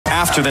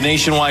After the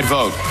nationwide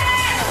vote,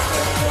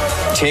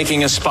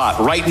 taking a spot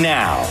right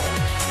now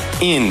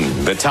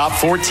in the top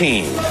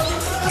 14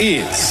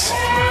 is...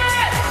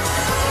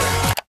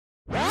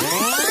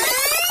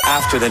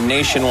 After the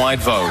nationwide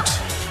vote,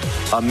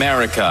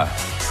 America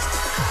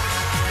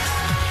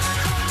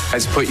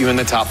has put you in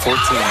the top 14.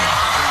 Congratulations.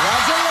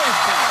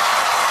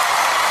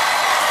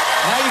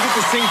 Now you get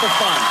to sing for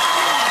fun.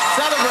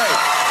 Celebrate.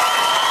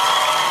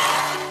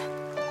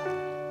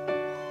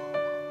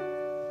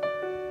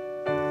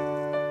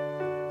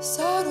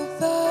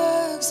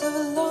 Saddlebags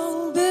have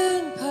long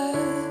been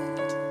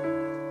packed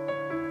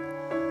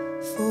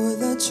for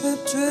the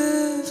trip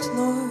drift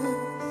north.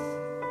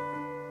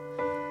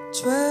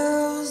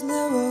 Trails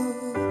narrow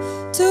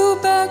to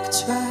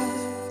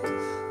backtrack,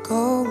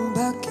 going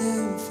back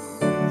and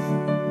forth.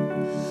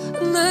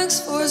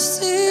 Next 4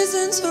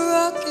 seasons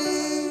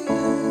rocky,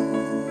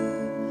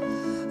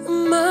 a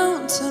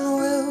mountain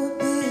will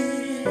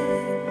be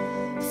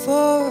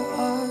for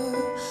our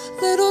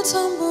little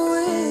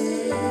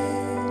tumbleweed.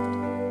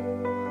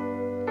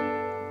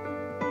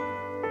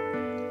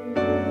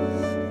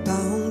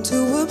 Bound to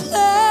a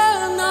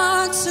plan,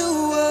 not to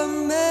a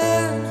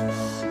man.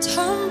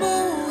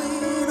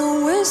 Tumbleweed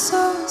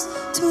whistles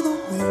to the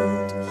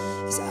wind.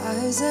 His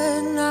eyes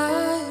at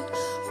night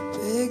are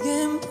big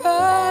in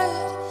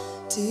pride.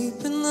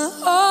 Deep in the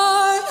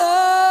heart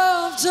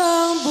of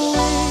tumbleweed.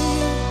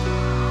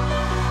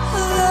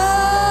 La,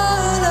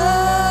 la, la.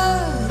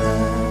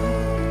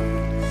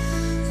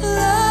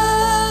 La,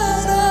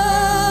 la,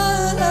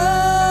 la.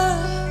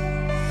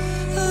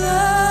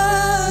 La,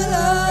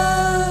 la,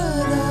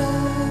 la.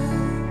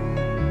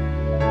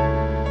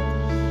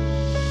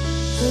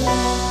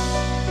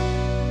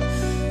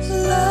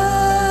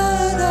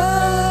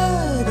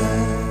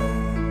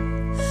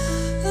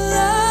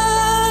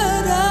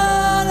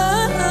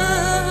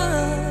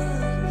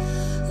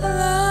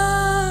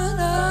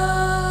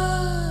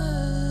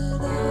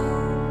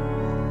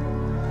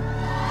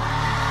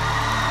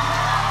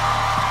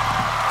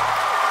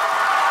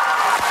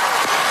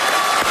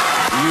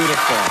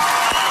 Beautiful.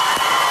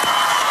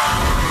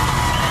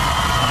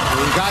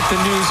 We got the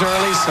news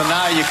early, so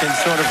now you can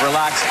sort of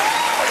relax.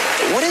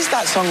 What is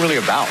that song really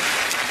about?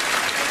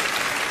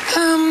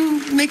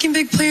 Making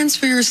big plans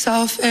for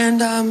yourself and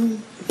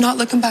not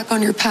looking back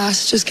on your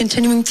past, just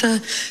continuing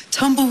to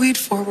tumbleweed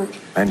forward.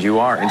 And you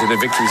are into the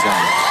victory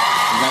zone.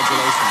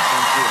 Congratulations.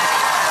 Thank you.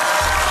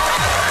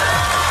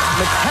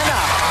 McKenna,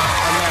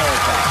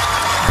 America.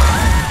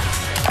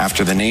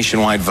 After the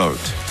nationwide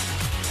vote,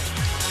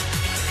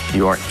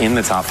 you are in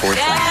the top 14.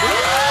 Yeah.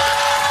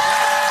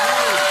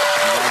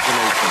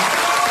 Congratulations.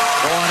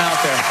 Go on out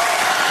there.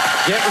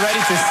 Get ready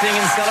to sing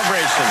in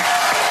celebration.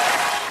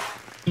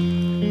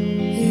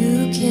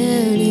 You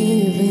can't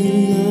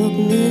even look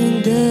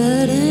me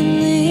dead in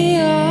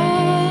the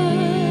eye.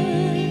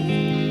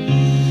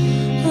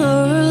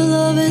 Her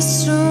love is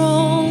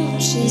strong,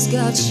 she's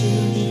got you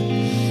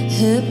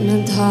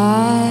hypnotized.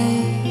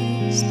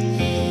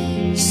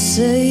 You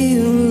say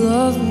you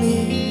love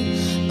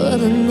me, but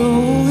I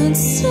know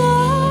inside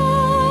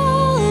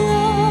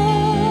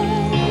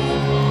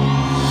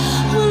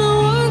when I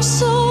work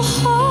so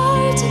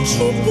hard to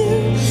keep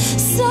you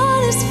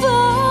satisfied.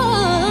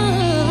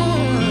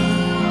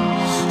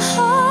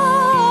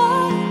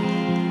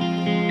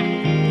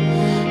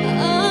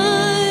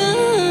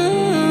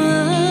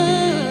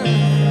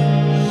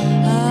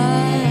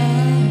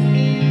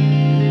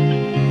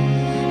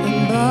 I'm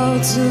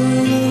about to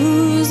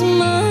lose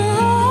my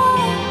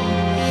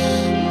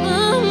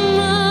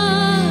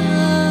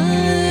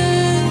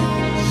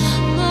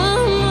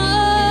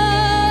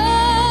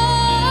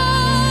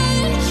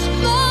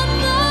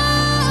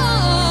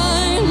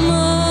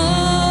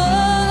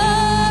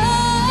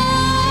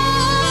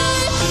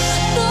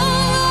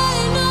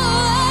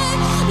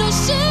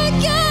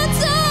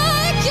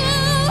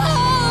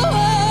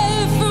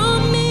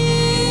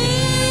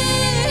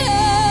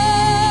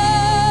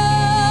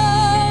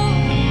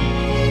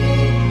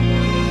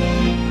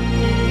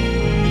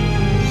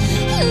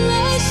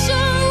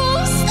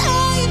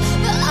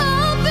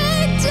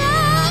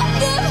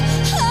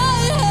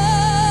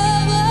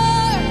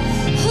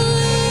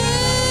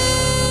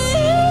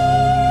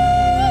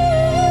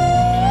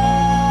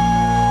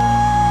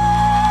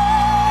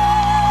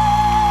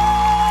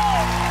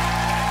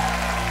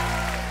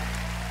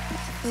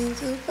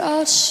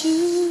about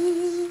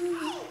you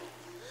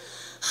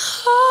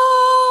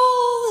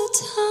all the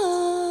time.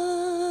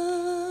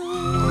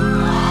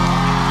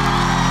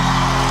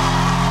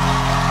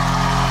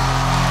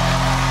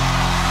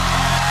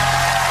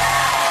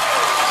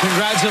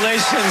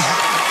 Congratulations.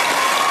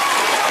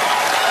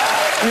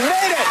 You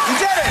made it. You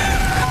did it.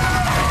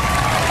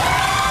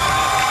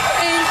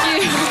 Thank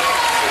you.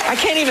 I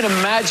can't even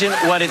imagine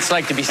what it's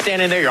like to be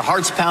standing there, your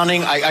heart's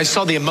pounding. I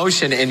saw the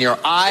emotion in your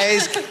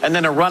eyes, and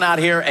then to run out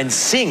here and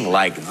sing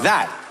like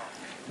that.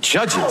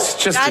 Judges,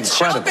 just That's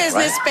incredible. That's show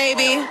business, right?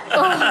 baby.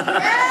 Oh.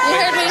 You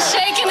heard me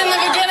shaking in the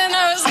beginning. I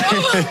was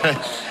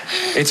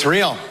It's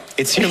real.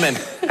 It's human.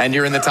 And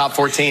you're in the top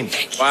 14.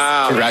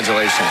 Wow.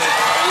 Congratulations.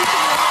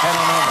 Head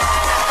on over.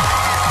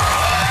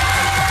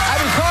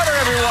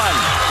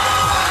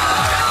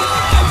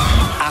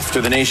 After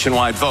the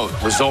nationwide vote,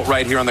 result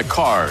right here on the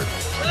card.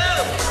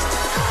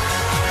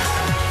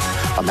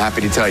 I'm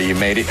happy to tell you, you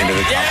made it into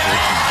the top 14.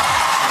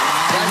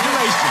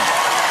 Congratulations.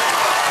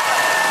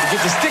 You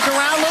get to stick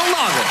around a little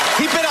longer.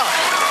 Keep it up.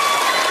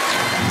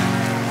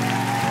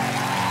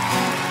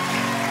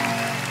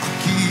 I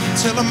keep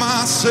telling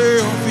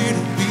myself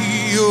it'll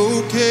be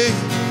okay.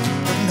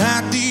 And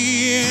at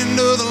the end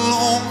of the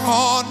long,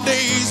 hard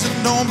days,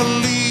 I don't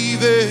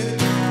believe it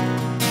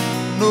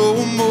no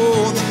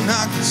more than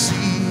I can see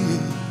it.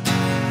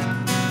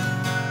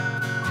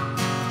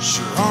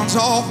 She runs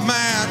off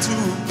mad to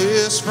her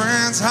best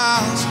friend's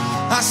house.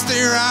 I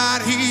stay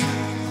right here,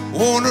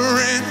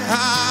 wondering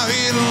how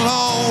it'll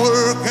all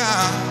work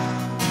out.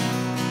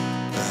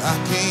 I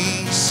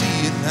can't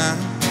see it now.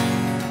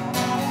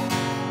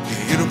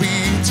 It'll be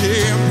 10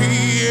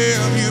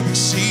 p.m., you'll be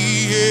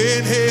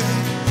seeing him.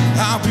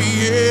 I'll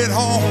be at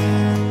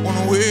home,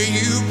 wonder where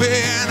you've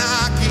been.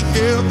 I can't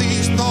help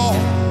these thoughts,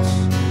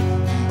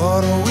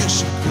 but I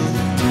wish I could.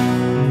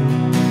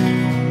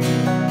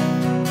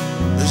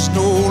 There's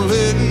no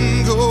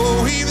letting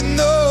go, even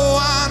though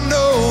I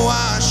know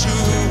I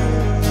should.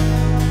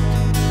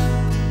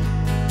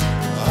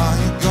 Are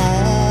you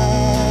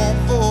gone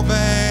for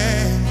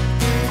bad?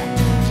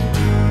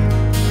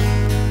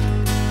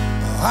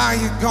 Are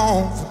you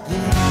gone for good?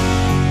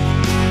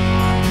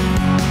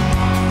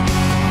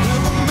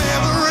 If I'm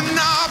ever an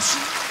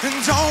option, then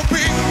don't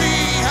pick me.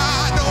 I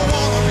don't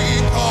wanna be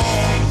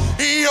caught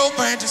in your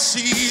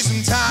fantasies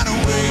and tired of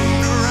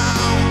waiting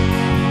around,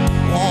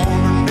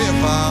 wondering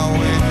if I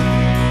win.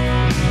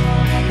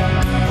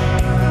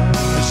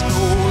 There's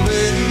no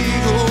letting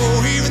go,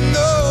 even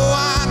though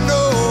I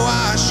know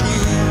I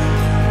should.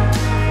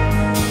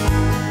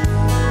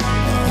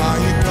 Are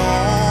you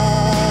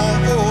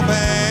gone for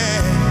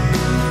bad?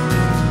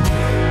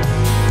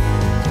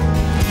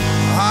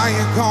 Are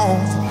you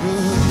gone for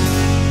good?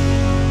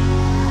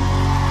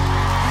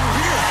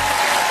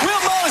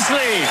 Will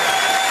Moseley.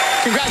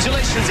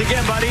 Congratulations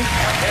again, buddy.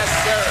 Yes,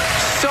 sir.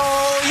 So,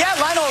 yeah,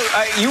 Lionel,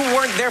 you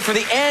weren't there for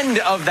the end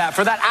of that,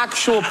 for that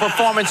actual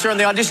performance during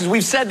the auditions.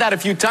 We've said that a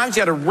few times.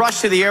 You had to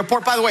rush to the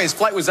airport. By the way, his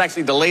flight was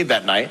actually delayed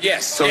that night.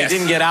 Yes. So he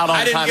didn't get out on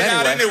time anyway. I didn't get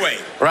out anyway.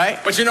 Right?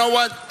 But you know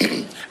what?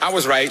 I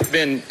was right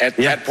then at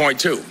that point,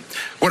 too.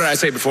 What did I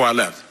say before I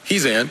left?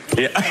 He's in.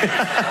 Yeah. When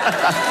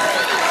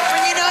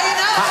you know, you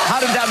know. How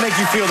did that make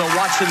you feel, though,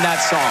 watching that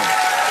song?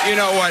 You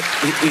know what?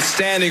 He's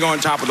standing on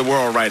top of the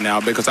world right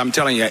now because I'm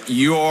telling you,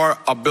 your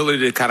ability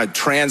to kind of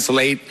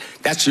translate,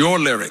 that's your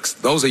lyrics.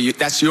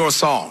 That's your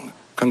song.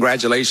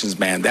 Congratulations,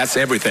 man. That's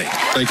everything.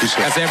 Thank you,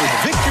 sir. That's everything.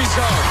 Victory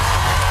zone.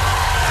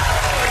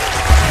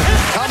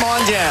 Come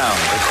on down.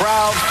 The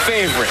crowd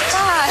favorite.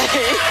 Hi.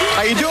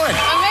 How you doing?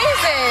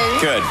 Amazing.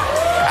 Good.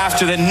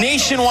 After the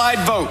nationwide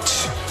vote,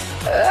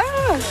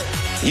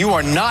 you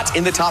are not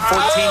in the top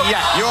 14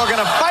 yet. You're going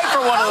to fight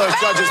for one of those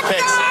judges'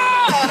 picks.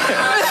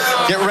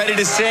 Get ready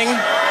to sing.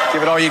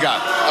 Give it all you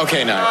got.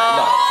 Okay, now.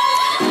 No.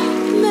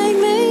 Make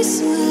me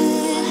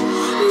sweat,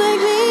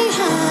 make me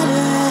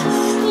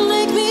harder,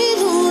 make me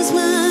lose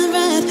my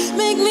breath,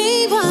 make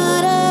me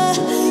water,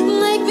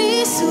 make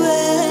me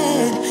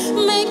sweat,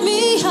 make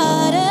me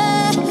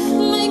harder,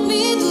 make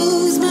me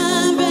lose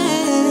my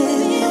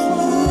breath.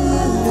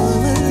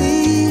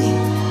 Normally,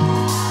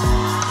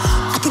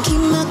 I can keep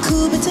my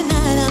cool, but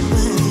tonight I'm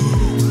burning.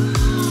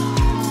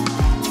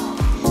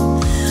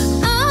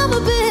 I'm a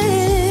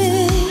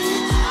bit,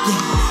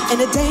 yeah,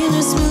 and a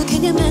dangerous mood.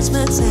 Can you match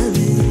my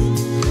talent?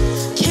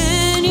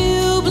 Can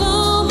you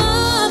blow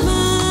my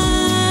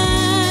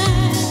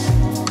mind?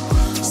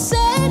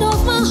 Set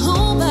off my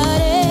whole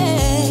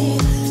body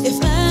if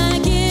I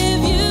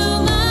give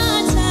you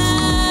my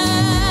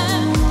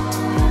time.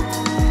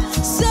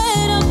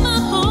 Set off my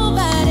whole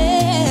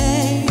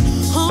body,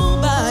 whole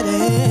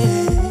body.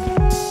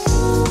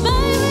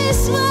 Make me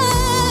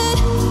sweat,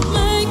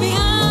 make me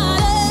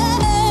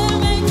hotter,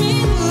 make me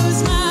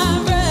lose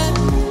my breath.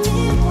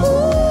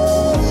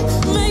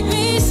 Ooh, make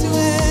me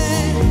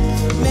sweat,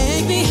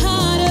 make me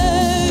harder.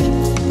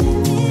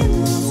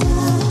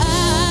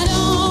 I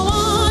don't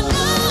want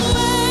no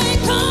way,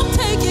 come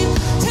take it,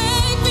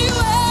 take me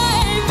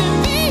away from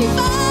me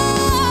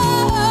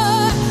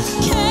far.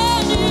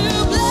 Can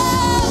you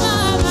blow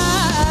my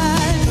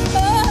mind?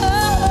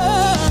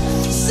 Oh,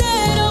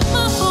 set up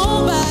my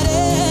whole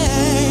body,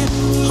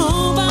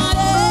 whole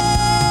body.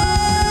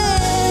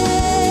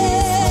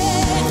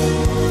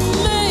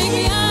 Make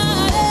me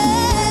harder.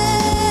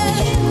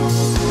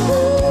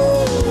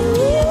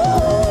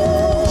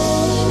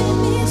 Make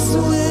me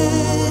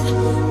sweat,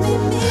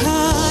 make me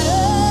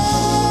harder,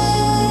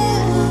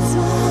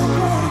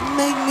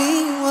 make me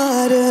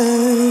water.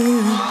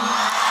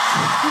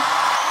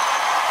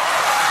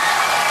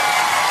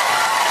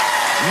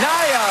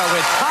 Naya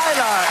with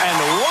Tyler and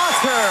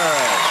Water.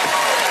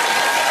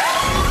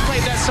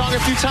 Played that song a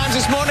few times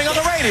this morning on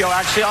the radio,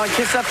 actually, on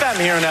Kiss FM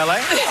here in LA.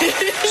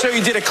 So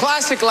you did a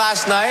classic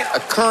last night, a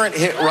current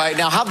hit right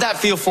now. How'd that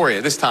feel for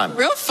you this time?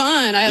 Real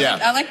fun.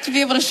 I like to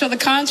be able to show the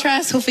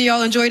contrast. Hopefully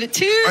y'all enjoyed it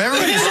too.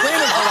 Everybody's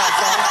screaming for that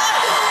song.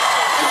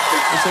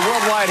 It's a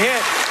worldwide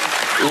hit.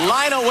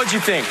 Lionel, what'd you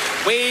think?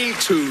 Way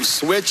to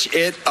switch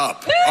it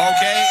up,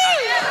 okay?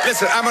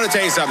 Listen, I'm gonna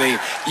tell you something.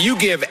 You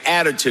give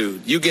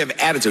attitude. You give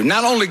attitude.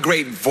 Not only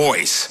great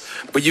voice,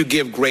 but you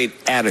give great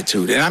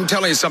attitude. And I'm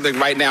telling you something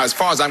right now, as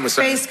far as I'm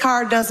concerned. Face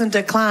card doesn't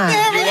decline. You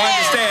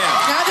understand?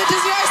 Neither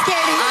does yours,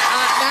 Katie.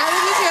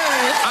 Neither does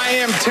yours. I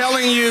am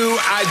telling you,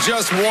 I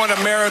just want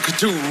America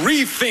to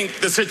rethink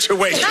the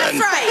situation. That's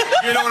right.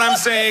 You know what I'm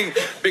saying?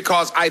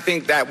 Because I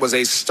think that was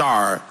a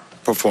star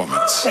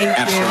performance. Thank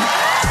you.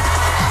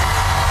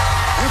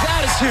 With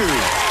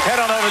attitude, head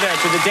on over there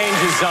to the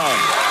danger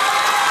zone.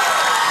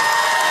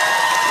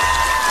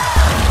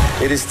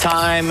 It is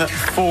time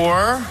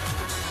for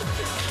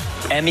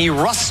Emmy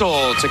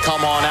Russell to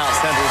come on out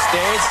center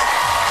stage.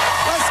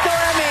 Let's go,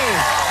 Emmy.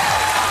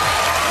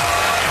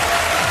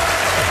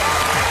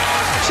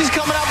 She's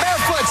coming out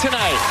barefoot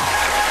tonight.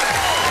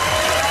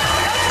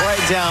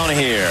 Right down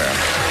here.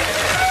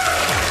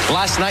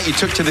 Last night you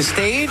took to the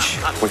stage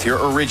with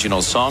your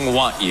original song,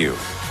 Want You.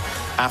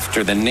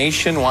 After the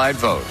nationwide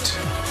vote,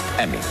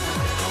 Emmy,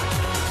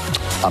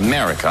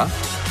 America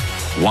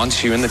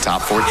wants you in the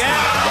top 14. Yeah.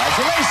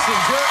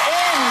 Congratulations, you're in.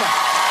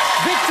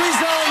 Victory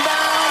zone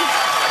bound.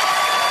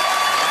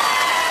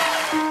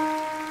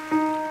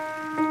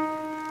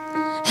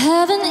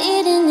 Haven't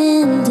eaten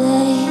in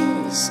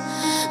days.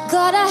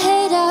 God, I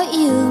hate how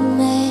you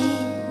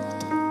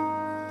made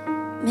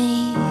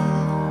me.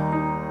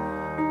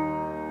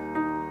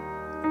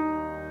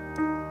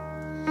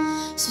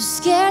 So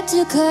scared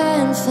to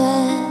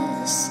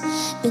confess.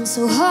 Been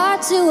so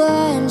hard to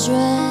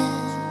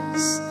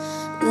undress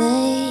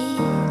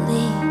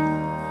lately.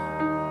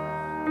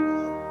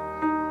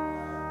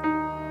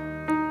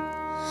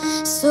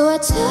 So I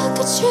took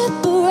a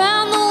trip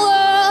around the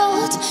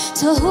world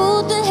to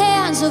hold the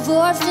hands of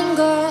orphan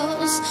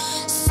girls.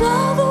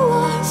 Saw the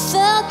war,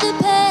 felt the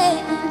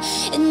pain,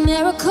 and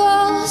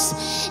miracles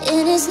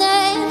in his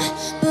name.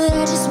 But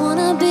I just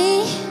wanna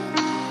be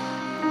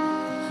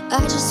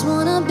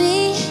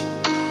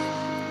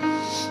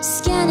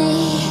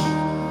skinny.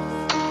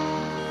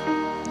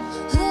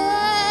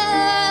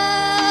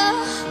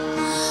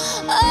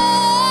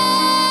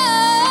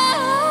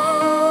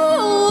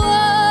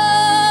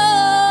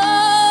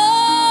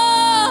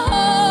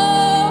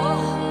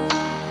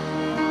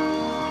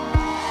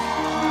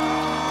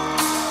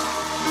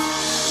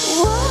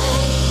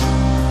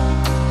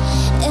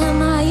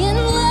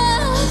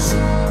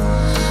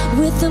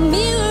 The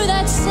mirror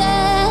that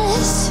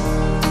says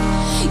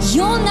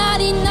you're not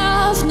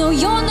enough, no,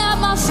 you're not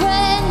my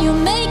friend. You're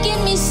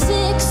making me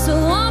sick, so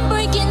I'm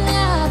breaking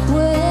up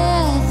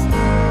with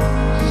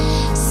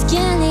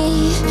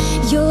skinny.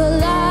 You're a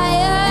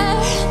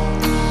liar,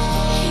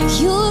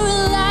 you're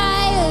a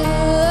liar.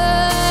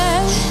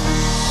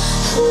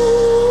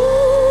 Ooh,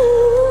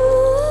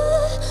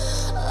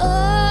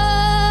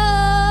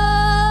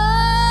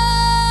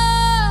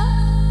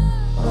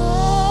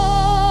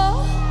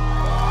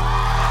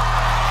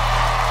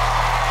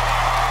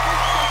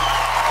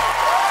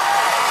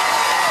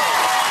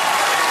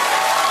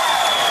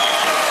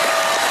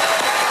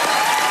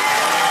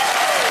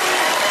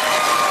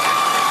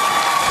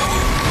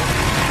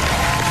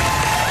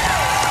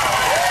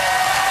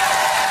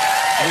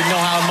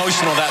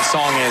 that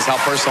song is, how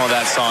personal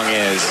that song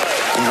is.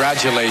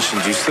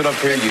 Congratulations. You stood up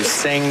here, you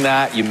sang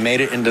that, you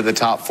made it into the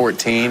top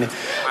 14.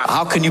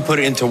 How can you put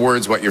it into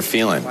words what you're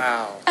feeling?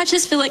 Wow. I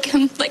just feel like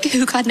I'm like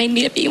who God made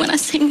me to be when I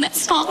sing that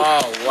song.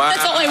 Oh, wow.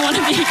 That's all I want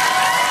to be. You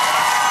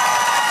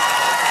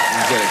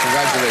did it.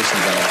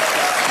 Congratulations, Emma.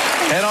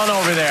 Head on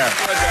over there.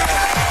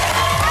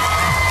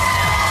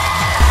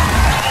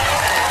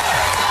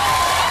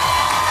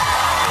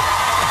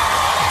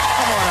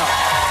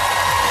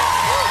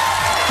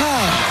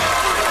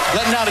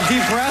 Letting out a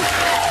deep breath?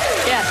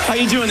 Yeah. How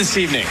you doing this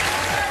evening?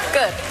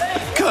 Good.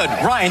 Good.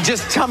 Ryan,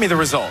 just tell me the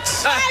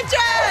results.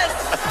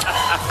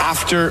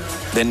 After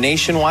the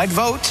nationwide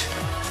vote,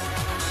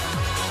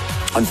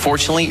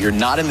 unfortunately, you're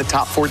not in the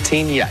top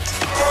 14 yet.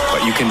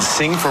 But you can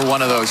sing for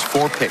one of those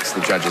 4 picks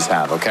the judges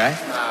have, okay?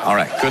 All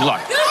right, good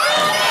luck.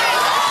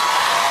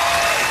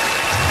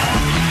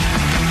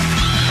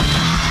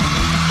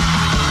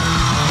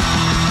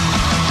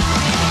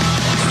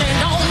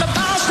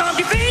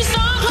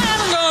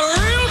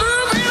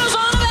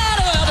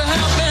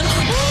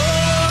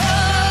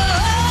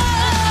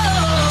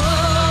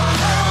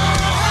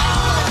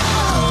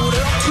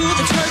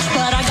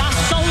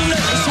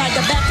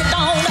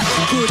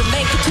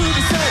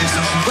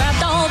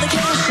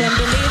 and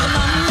believe in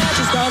my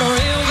matches. Got a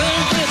real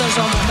good feeling,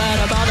 something bad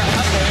about to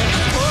happen.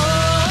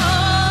 Oh.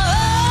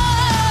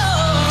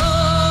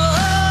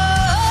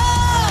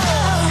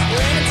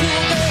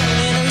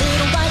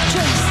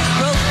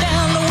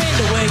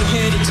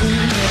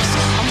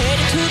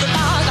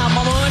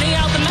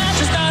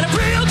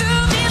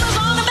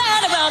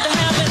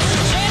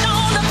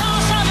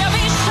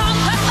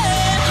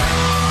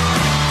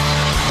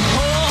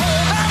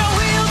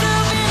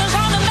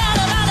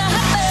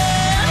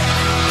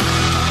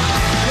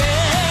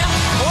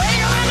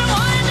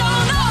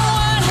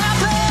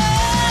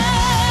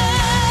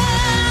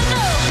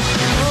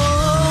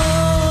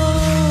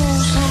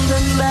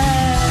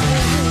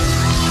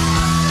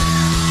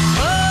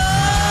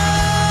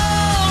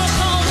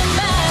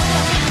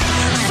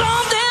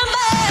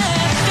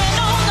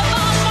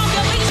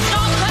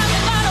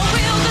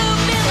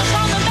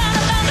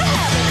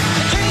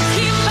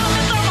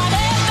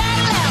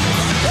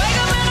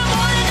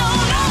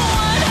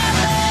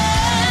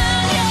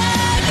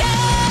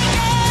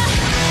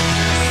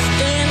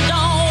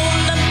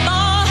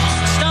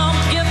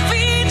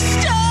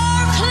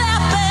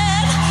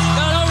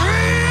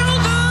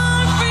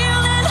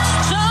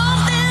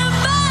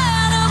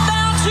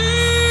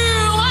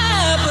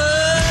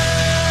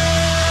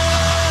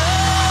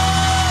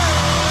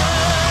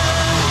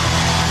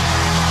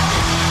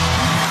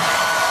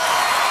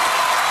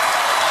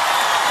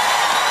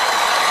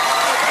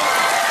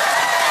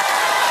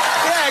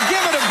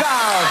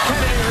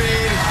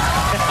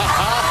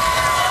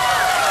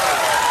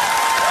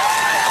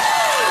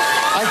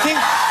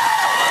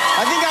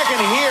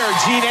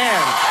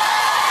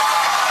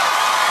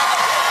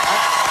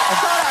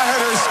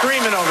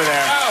 over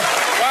there.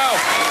 Wow.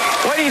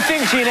 What do you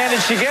think, Gina?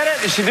 Did she get it?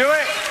 Did she do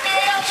it?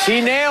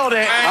 She nailed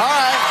it. All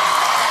right.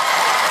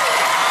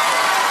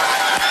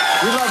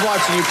 We love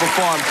watching you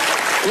perform.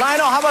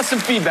 Lionel, how about some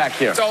feedback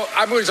here? So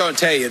I'm going to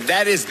tell you,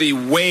 that is the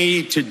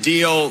way to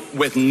deal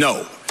with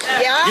no.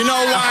 Yeah. You know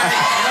why?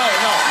 No.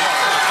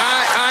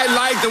 I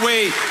like the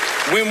way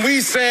when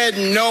we said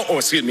no, or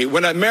excuse me,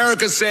 when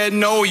America said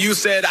no, you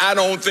said, I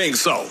don't think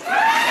so.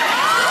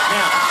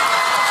 Now,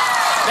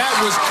 that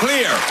was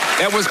clear.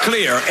 That was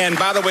clear. And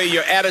by the way,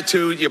 your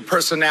attitude, your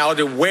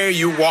personality, where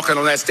you walking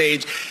on that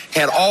stage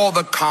had all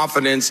the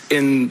confidence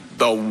in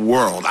the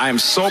world. I am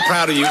so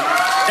proud of you.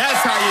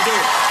 That's how you do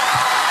it.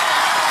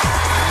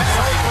 That's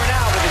all for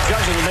now with the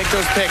judges who make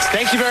those picks.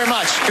 Thank you very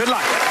much. Good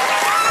luck.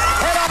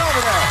 Head on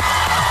over there.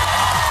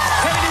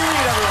 Heidi,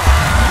 everyone.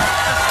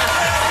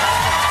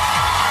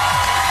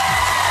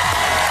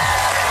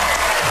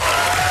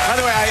 By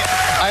the way,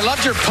 I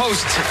loved your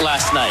post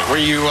last night where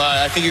you,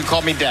 I think you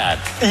called me dad.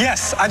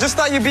 Yes, I just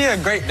thought you'd be a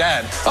great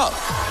dad. Oh.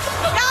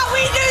 No,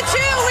 we do too.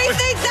 We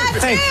think that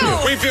Thank too. you.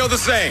 We feel the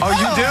same. Oh,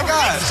 you do?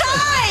 It's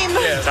time.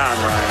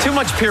 Yeah. Too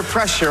much peer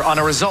pressure on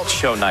a results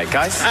show night,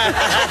 guys.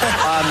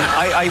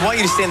 I want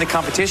you to stay in the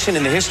competition.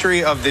 In the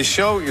history of this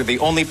show, you're the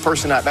only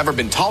person I've ever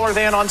been taller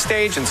than on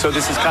stage, and so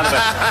this is kind of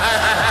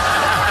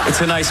it's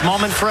a nice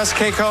moment for us,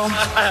 Kayko.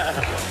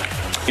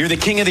 You're the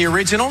king of the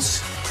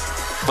originals.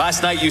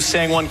 Last night you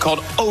sang one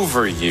called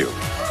Over You.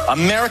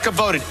 America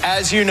voted,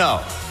 as you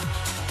know.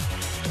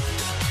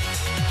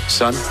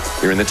 Son,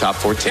 you're in the top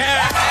 14.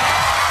 Yeah.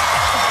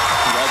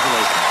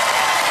 Congratulations.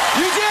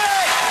 You did it!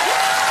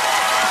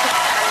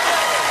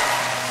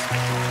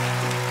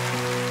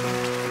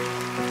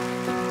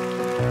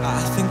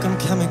 I think I'm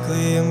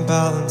chemically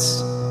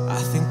imbalanced.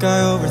 I think I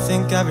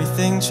overthink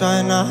everything,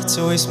 trying not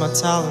to waste my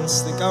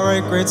talents. Think I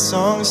write great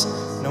songs,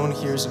 no one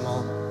hears them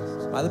all.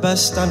 Am I the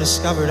best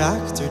undiscovered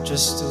actor,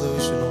 just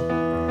delusional?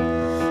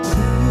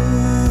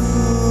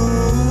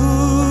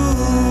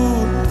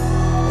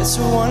 Ooh, it's a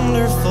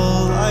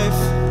wonderful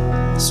life,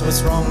 so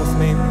what's wrong with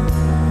me?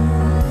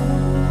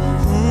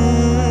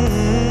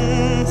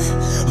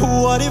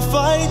 What if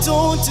I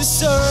don't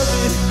deserve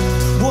it?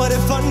 What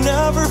if I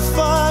never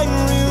find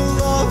real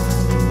love?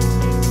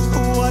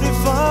 What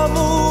if I'm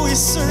always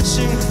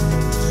searching,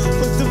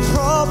 but the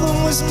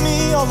problem was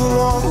me all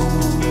along?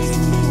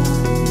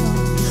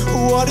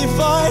 What if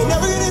I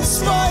never get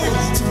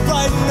inspired to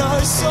write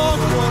another song?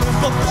 What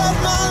if I bet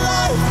my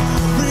life,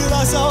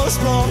 realize I was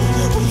wrong?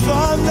 What if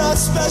I'm not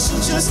special,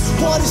 just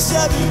 1 in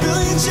 7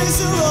 billion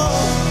chasing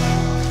along?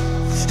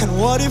 And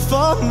what if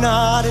I'm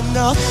not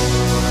enough?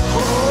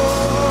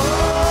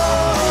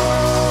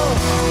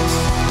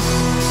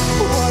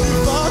 What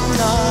if I'm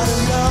not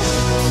enough?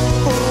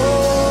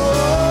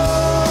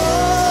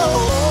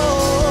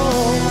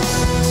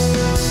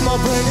 My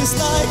brain is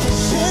like an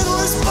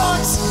endless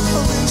box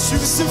of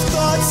intrusive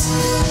thoughts.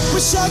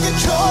 Wish I could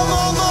call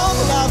my mom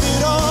and have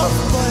it off,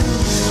 but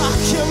I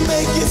can't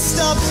make it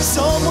stop.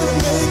 Someone to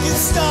make it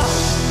stop.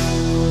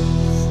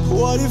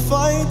 What if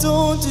I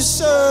don't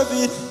deserve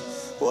it?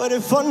 What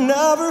if I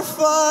never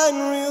find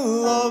real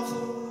love?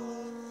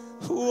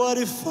 What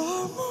if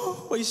I'm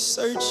always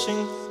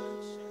searching,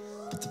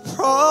 but the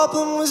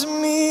problem was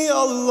me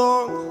all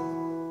along?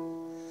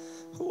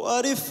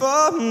 What if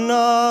I'm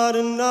not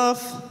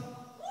enough?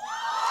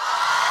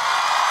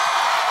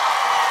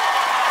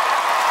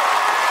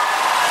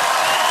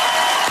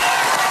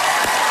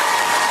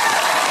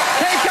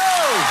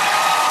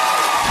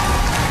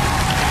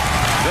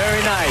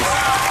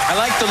 I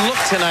like the look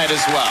tonight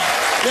as well.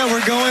 Yeah,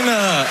 we're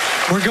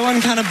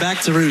going kind of back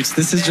to roots.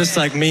 This is just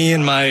like me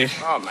and my,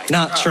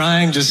 not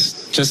trying,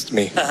 just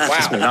me. Wow.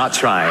 Just me, not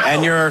trying.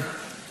 And your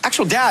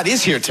actual dad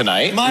is here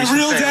tonight. My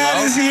real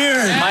dad is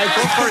here.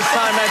 Michael, first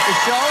time at the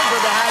show.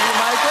 Good to have you,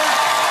 Michael.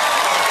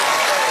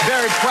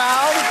 Very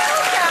proud.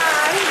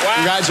 Wow.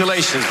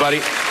 Congratulations,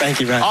 buddy.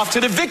 Thank you, man. Off to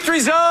the victory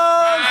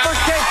zone for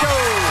Kayko.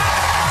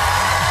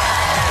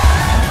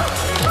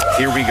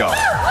 Here we go.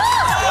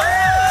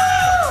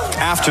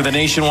 After the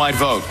nationwide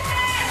vote,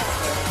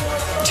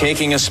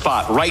 taking a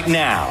spot right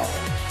now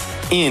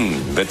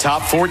in the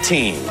top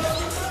 14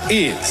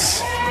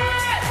 is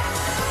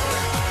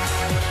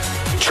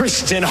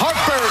Triston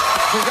Harper.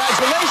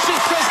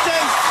 Congratulations,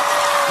 Triston.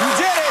 You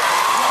did it.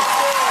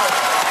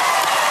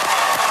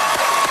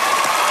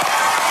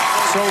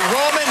 So,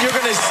 Roman, you're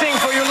going to sing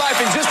for your life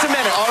in just a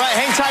minute. All right,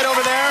 hang tight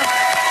over there.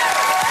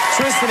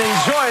 Triston,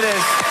 enjoy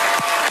this.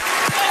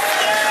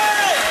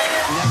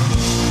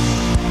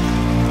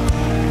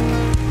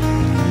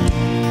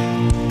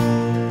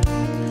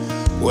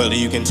 Well,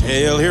 you can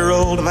tell here,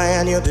 old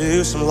man, you'll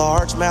do some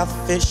largemouth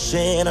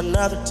fishing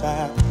another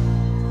time.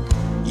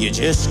 You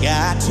just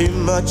got too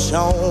much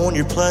on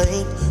your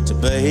plate to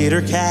bait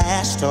or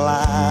cast a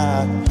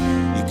line.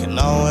 You can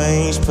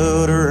always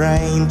put a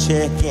rain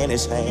check in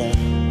his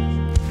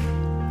hand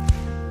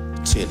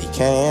till he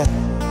can.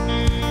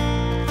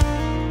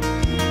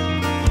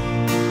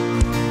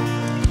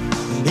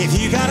 If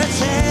you got a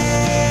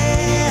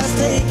chance,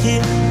 take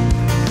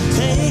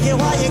it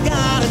while you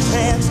got a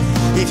chance.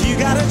 If you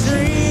got a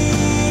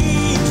dream,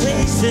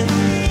 chase it,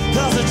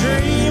 'cause a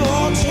dream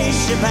won't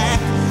chase you back.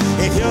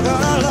 If you're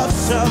gonna love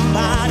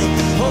somebody,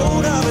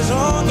 hold up as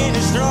long and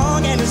as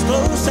strong and as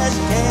close as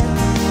you can,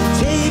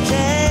 till you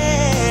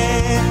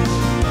can.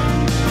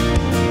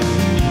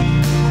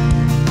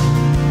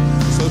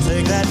 So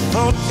take that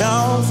phone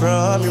call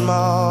from your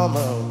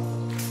mama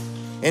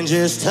and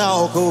just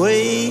talk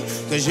away,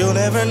 'cause you'll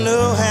never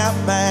know how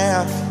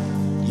bad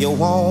you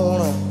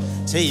wanna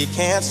till you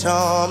can't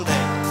someday.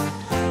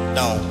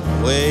 Don't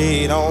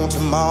wait on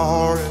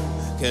tomorrow,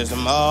 'cause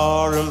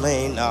tomorrow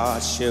may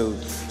not show.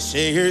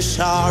 Say you're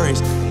sorry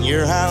and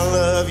you're how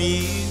love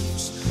you,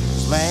 'cause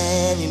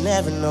man, you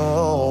never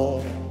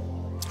know.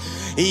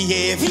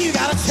 Yeah, if you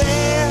got a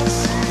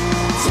chance,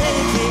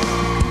 take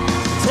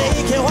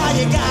it while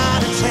you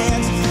got a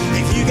chance.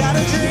 If you got a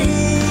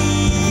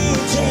dream,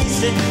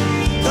 chase it,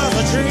 'cause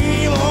a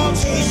dream won't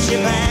chase you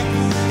back.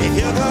 If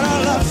you're gonna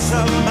love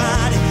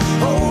somebody,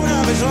 hold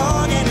up as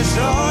long and as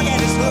strong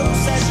and as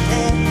close as you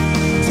can,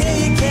 till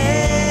you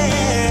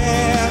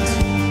can't.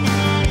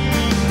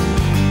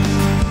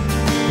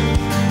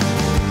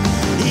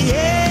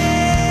 Yeah,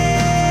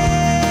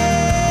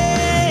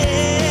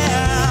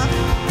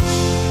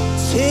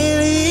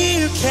 till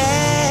you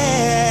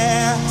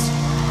can't.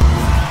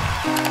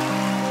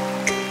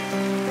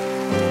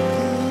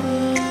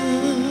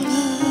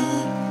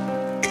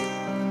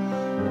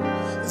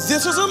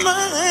 This is a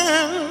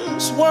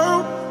man's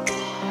world,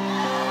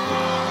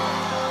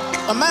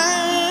 a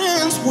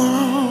man's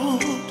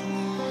world.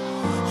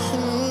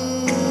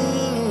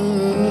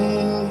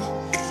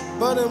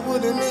 But it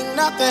wouldn't mean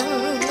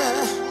nothing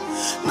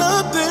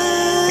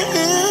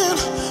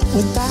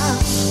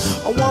without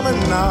a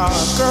woman or a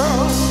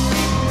girl.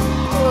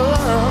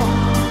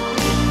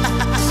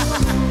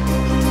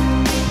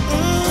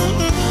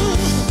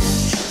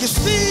 You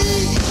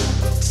see,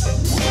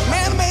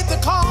 man made the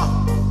car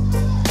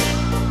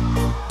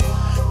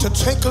to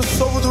take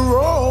us over the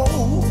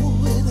road.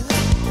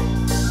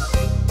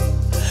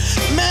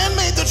 Man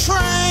made the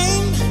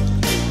train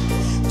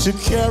to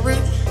carry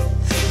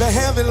the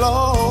heavy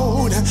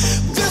load.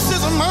 This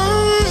is a man's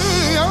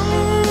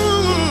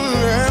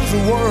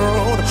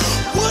world.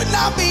 Would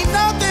not be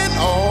nothing,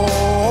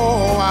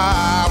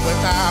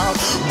 without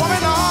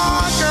woman or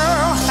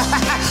girl,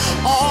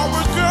 or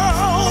a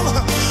girl.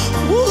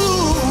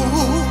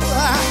 Ooh,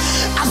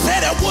 I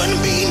said it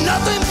wouldn't be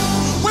nothing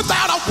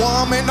without a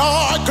woman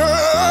or a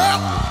girl.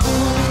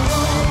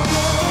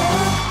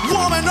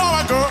 Woman or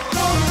a girl.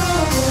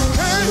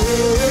 Hey,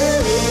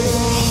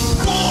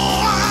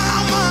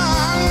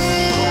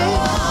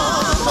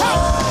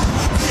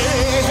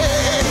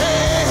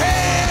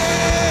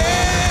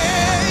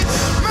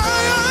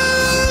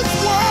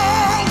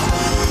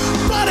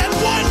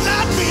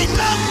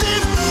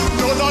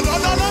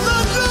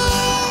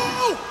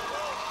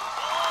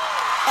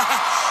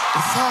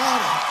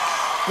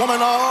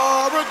 woman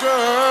or a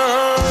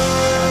girl.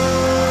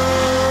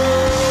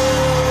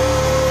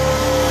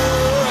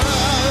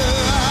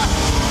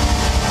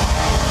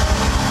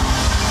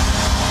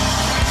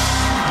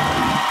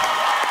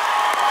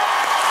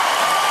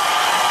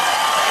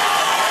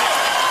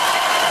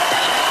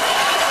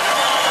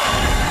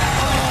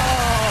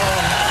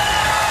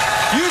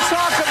 You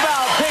talk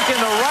about picking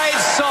the right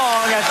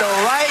song at the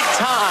right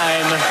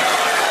time.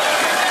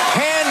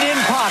 Hand in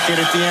pocket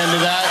at the end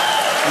of that,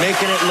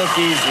 making it look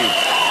easy.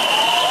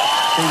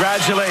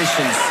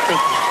 Congratulations.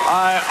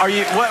 Are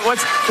you,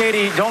 what's,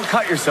 Katie, don't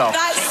cut yourself.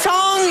 That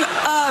song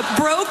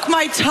broke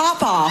my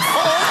top off. I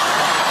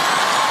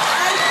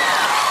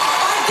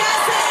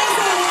guess it is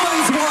a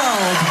woman's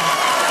world.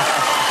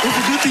 It's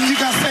a good thing you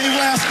got saved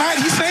last night.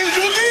 He saved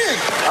you again.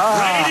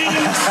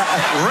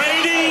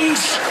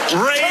 Ratings.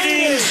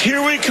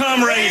 Here we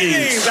come,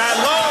 ratings. I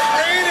love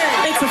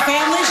ratings. It's a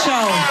family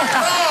show.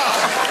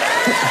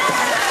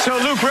 So,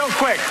 Luke, real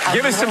quick,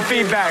 give us some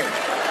feedback.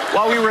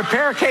 While we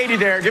repair Katie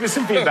there, give us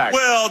some feedback.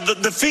 Well,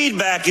 the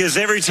feedback is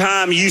every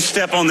time you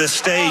step on this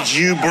stage,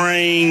 you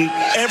bring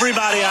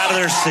everybody out of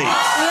their seats.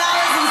 That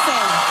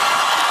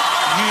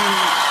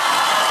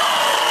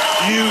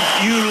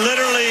You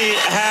literally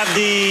have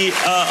the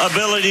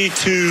ability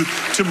to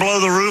blow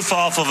the roof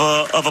off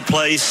of a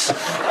place,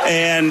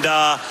 and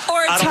or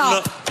a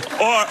top.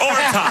 Or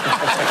a top.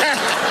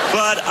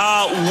 But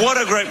what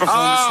a great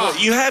performance.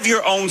 You have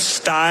your own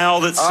style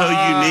that's so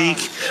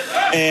unique,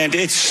 and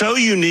it's so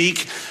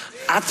unique.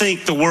 I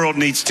think the world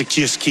needs to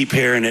just keep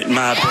hearing it, in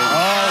my opinion.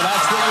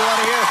 That's what you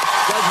want to hear.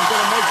 Judges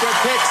going to make their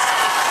picks.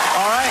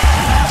 All right.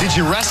 Did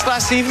you rest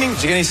last evening?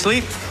 Did you get any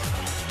sleep?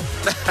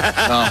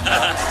 No.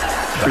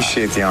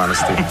 Appreciate the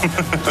honesty.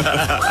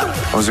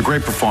 It was a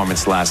great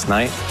performance last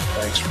night.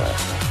 Thanks, man.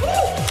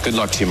 Good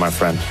luck to you, my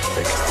friend.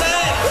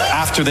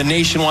 After the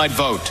nationwide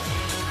vote,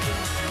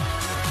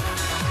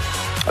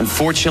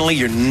 unfortunately,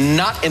 you're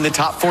not in the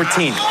top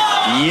 14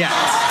 yet.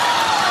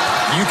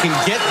 You can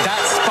get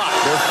that spot.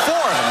 There are 4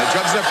 of them. The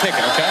judges are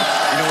picking, okay?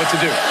 You know what to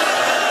do.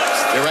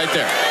 They're right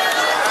there.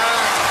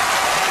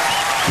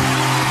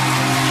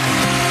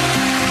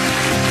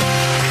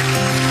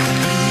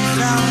 We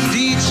found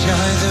each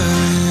other.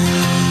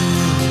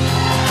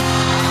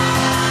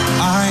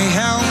 Our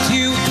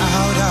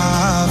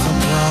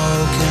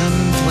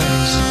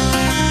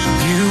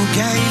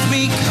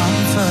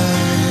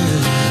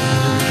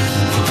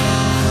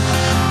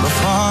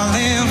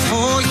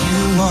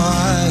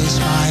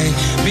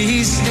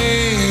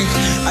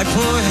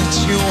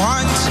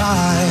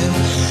time,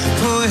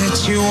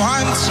 put you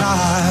on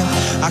time.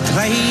 I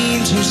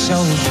claimed you so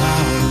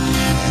proud,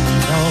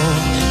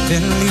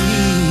 openly.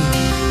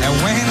 And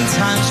when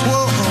times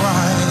were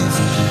right,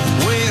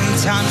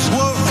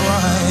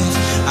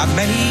 I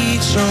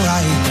made sure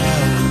I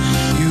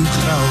held you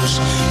close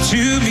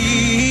to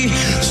me.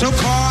 So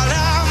call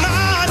out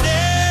my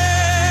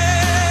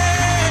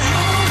name,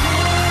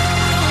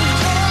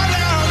 call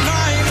out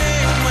my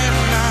name when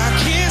I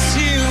kiss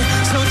you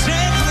so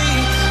gently.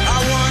 I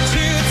want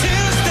you to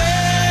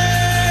stay.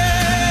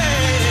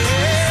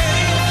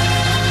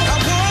 I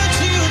want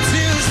you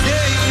to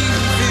stay,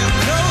 even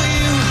though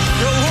you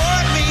don't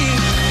want me.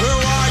 But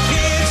why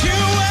can't you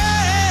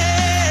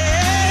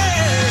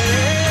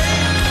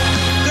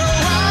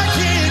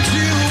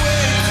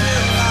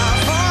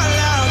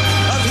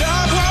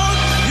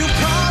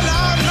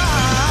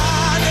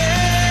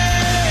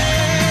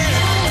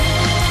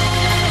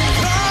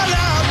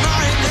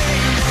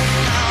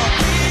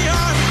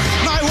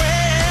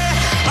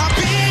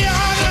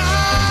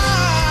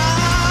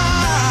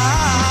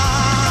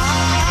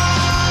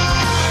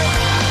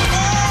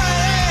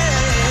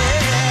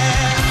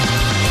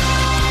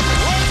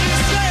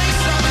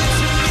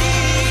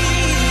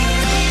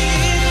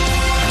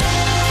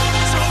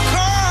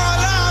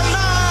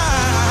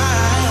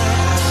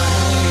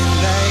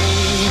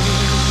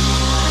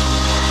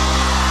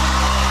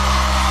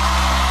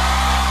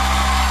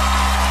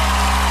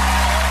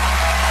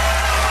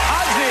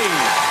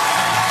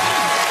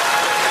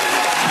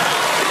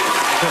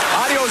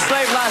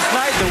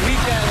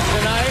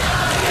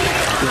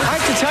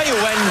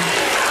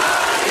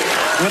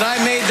when I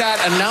made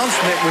that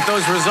announcement with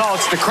those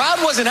results, the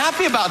crowd wasn't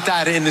happy about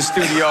that in the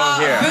studio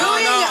here.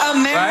 Booing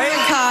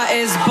America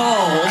is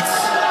bold.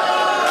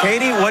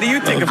 Katie, what do you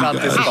think about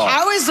this call?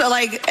 I was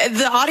like,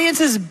 the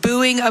audience is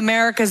booing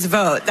America's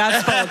vote.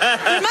 That's bold.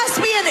 There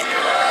must be an...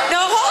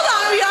 No, hold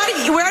on.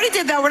 We already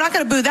did that. We're not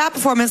going to boo that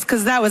performance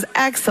because that was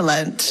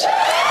excellent.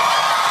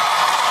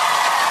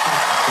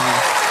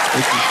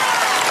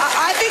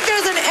 I think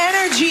there's an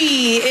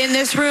energy in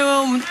this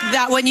room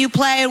that when you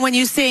play and when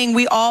you sing,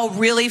 we all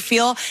really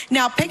feel.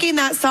 Now, picking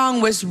that song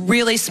was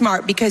really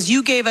smart because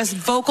you gave us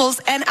vocals,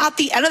 and at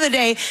the end of the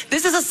day,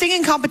 this is a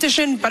singing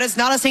competition, but it's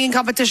not a singing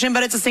competition,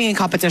 but it's a singing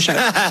competition.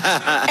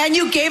 And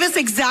you gave us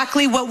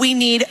exactly what we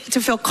need to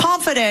feel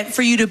confident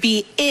for you to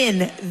be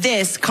in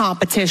this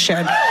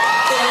competition.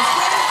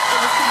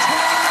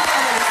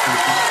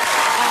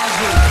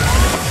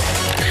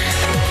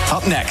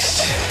 Up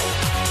next,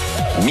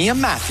 Mia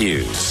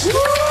Matthews.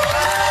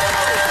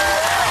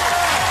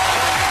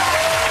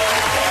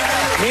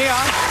 Mia,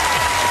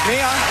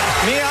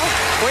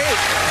 wait,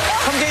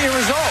 come get your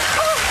result.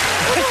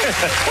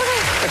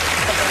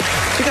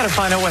 You gotta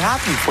find out what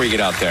happened before you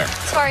get out there.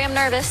 Sorry, I'm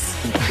nervous.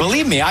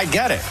 Believe me, I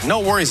get it. No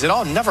worries at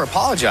all. Never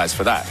apologize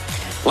for that.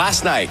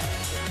 Last night,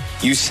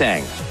 you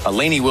sang a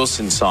Lainey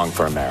Wilson song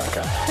for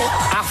America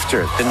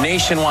after the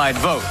nationwide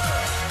vote.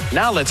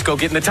 Now let's go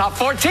get in the top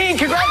 14.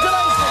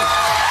 Congratulations!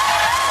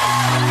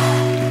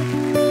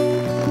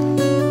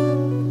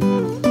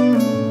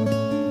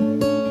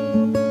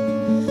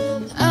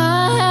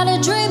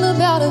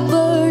 About a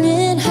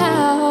burning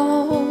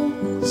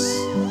house.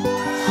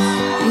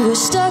 You were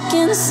stuck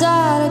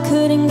inside, I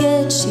couldn't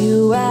get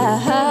you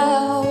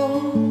out.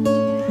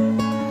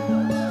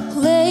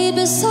 Laid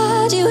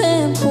beside you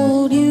and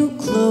pulled you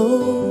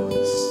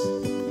close,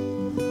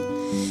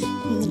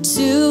 and the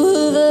two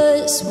of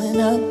us went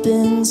up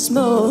in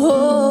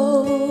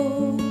smoke.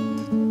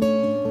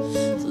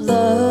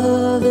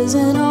 Love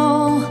isn't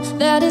all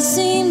that it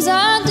seems.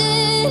 I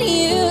did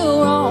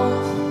you wrong.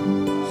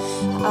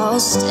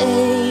 I'll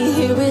stay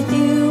here with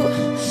you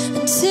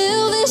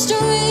until this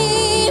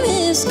dream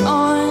is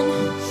gone.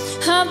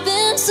 I've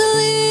been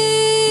sleepwalking,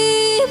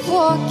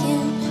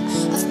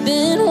 I've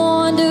been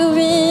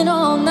wandering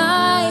all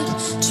night,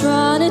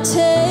 trying to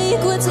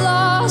take what's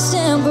lost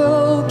and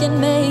broken,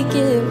 make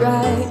it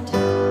right.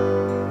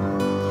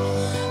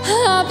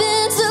 I've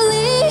been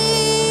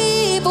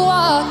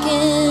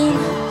sleepwalking,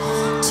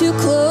 too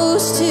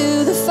close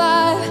to the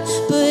fire,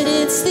 but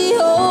it's the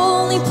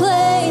only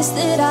place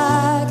that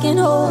I can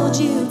hold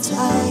you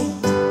tight.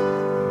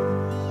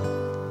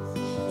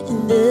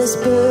 In this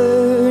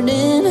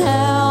burning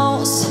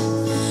house,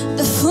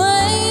 the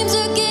flames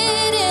are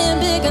getting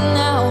bigger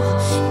now.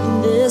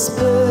 In this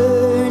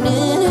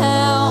burning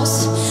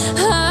house,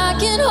 I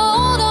can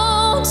hold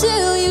on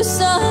to you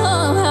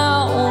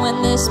somehow.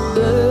 In this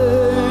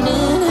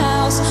burning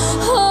house,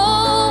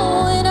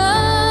 oh, and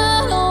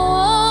I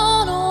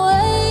don't wanna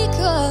wake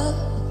up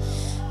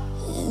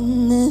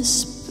in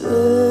this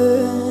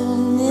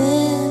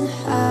burning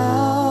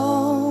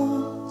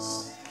house.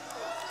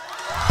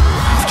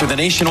 After the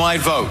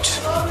nationwide vote,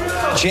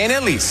 Jayna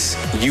Elise,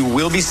 you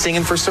will be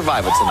singing for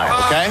Survival tonight,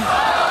 okay?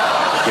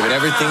 Give it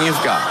everything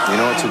you've got. You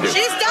know what to do.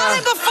 She's done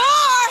it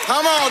before!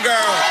 Come on,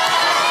 girl.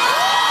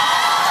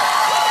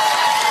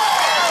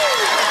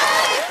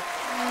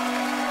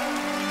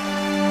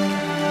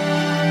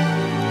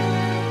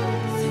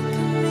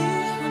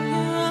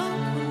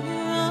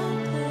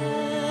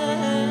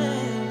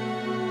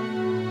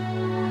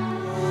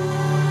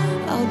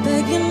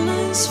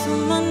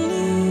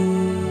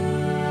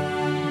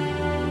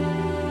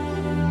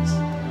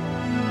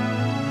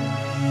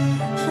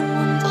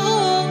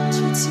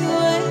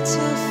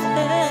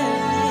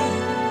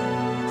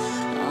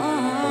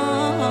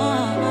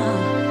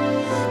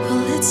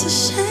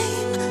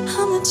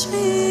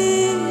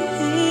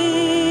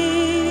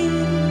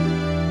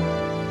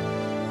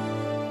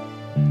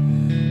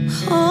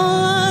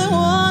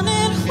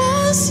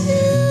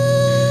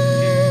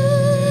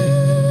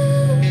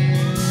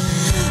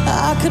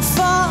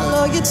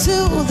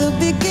 to the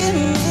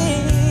beginning,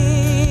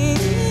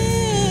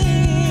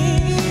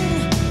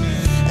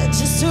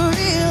 just to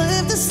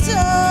relive the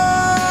start.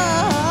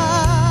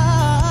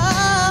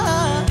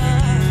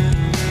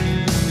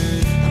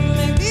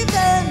 Maybe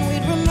then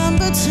we'd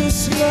remember to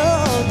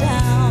slow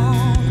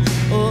down,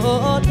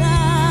 oh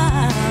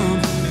down,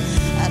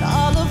 at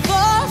all of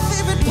our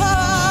favorite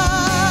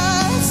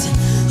parts.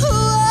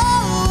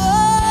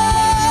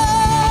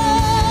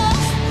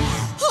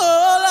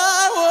 All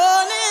I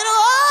wanted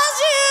was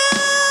you.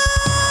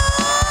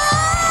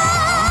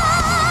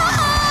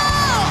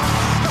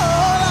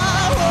 All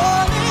I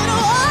wanted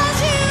was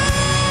you.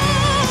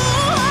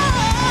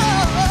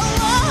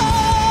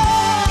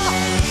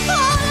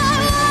 All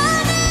I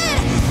wanted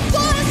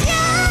was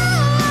you.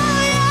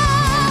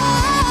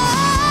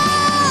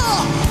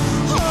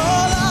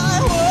 All I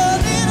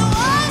wanted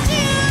was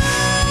you.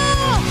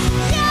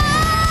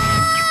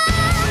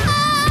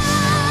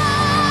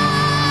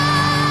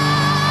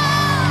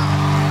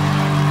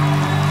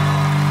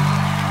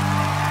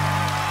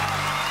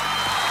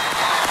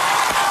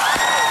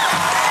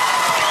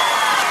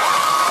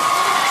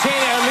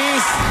 Jayna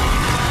Elise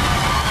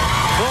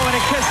blowing a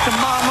kiss to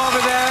mom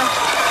over there.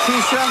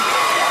 Tisha.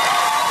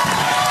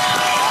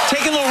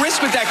 Taking a little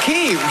risk with that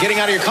key, getting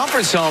out of your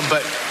comfort zone,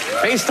 but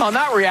based on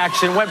that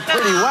reaction, went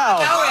pretty well.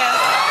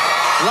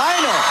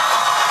 Lionel.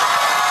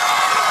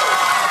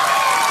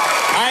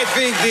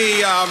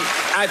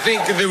 I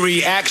think the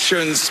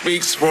reaction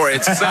speaks for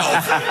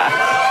itself.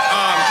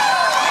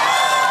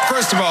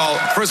 First of all,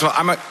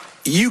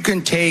 you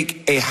can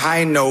take a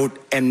high note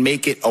and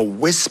make it a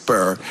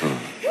whisper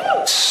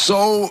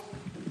so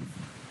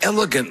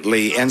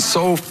elegantly and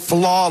so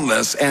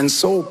flawless and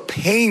so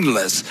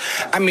painless.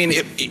 I mean,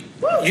 you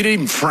didn't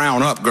even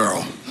frown up,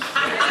 girl.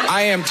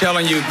 I am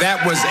telling you,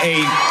 that was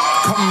a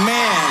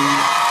command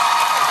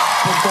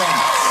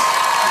performance.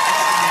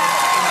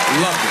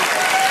 Lovely.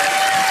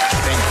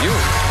 Thank you.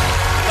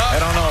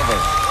 Head on over.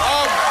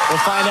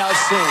 We'll find out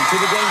soon. To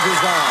the danger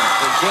zone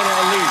for Jayna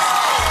Elise.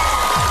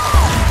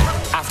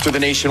 After the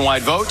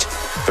nationwide vote,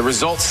 the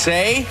results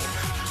say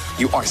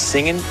you are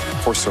singing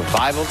for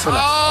survival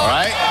tonight. All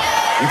right?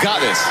 You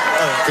got this.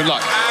 Good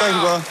luck. Thank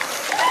you, bro.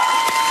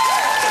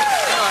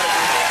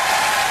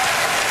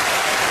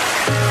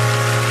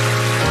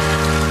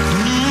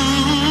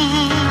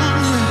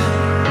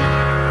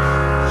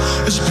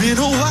 It's been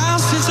a while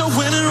since I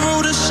went and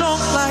wrote a song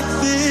like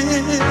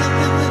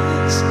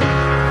this.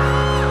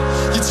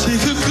 You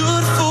take a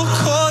good full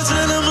chords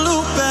and them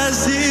loop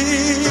as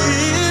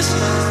is.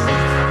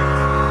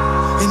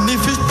 And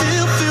if it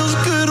still feels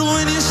good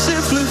when you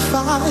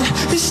simplify,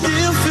 it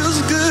still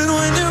feels good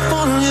when you're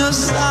on your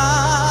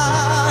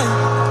side.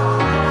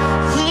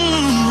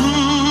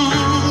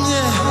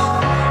 Yeah.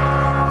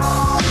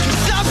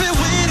 'Cause I've been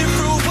waiting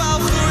for a while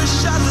for a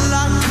shot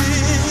like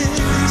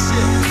this.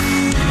 Yeah.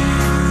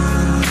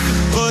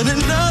 But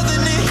another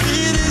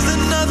hit is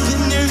another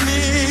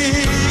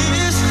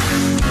miss.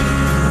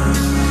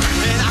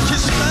 And I can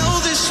smell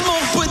this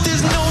smoke, but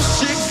there's no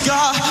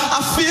cigar. I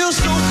feel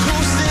so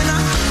close and I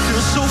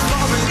feel so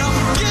far, and I'm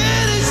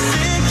getting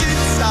sick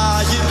and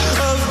tired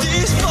of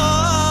these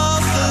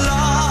false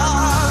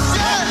alarms.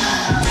 Yeah.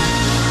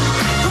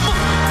 Come on.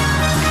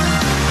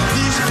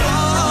 These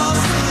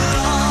false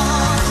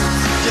alarms.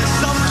 Yes,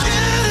 I'm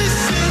getting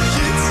sick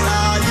and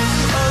tired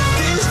of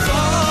these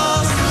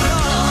false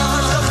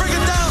alarms. Now bring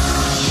it down.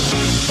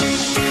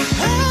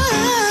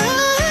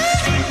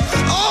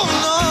 Oh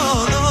no,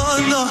 no,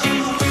 no.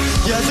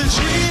 Yeah, the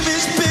dream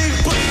is big,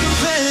 but the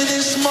plan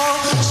is small.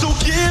 So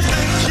give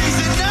the keys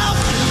and I'll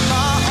give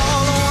my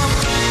all. I'm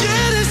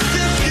getting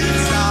sick and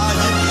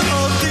tired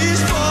of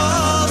these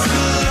false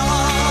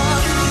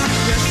alarms.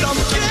 Yes, I'm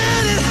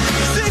getting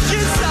sick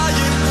and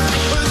tired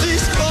of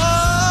these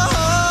false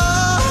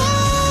alarms.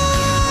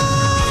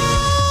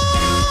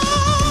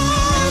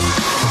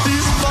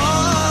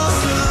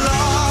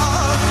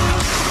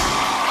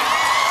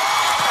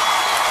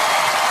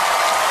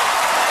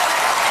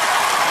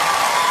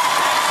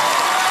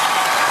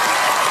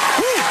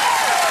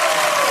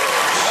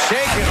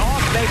 Shaking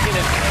off, making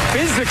it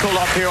physical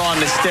up here on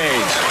the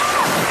stage.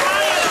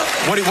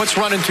 What's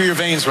running through your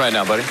veins right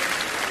now, buddy?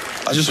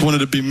 I just wanted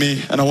to be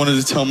me, and I wanted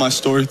to tell my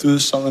story through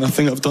this song, and I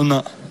think I've done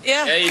that.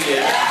 Yeah. Yeah, you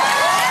did.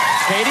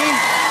 Katie,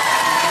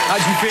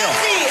 how'd you feel?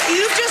 Mackenzie,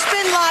 you've just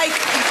been like,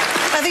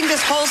 I think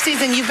this whole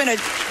season you've been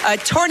a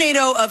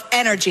tornado of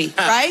energy,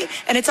 right?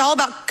 And it's all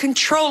about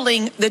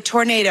controlling the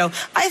tornado.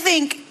 I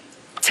think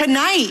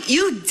tonight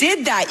you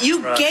did that.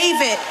 You gave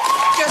it,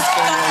 just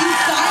you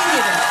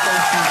guided it.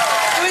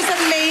 It was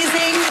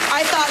amazing.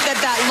 I thought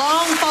that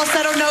long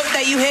falsetto note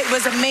that you hit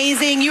was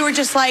amazing. You were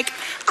just like,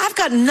 I've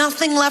got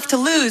nothing left to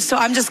lose, so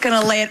I'm just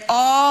gonna lay it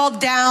all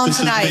down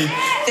tonight.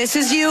 This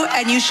is you,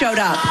 and you showed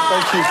up.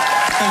 Thank you.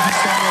 Thank you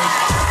so much.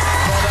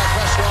 All that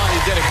pressure on,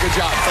 you did it. Good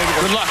job.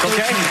 Good luck,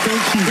 okay?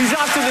 Thank you. He's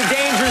off to the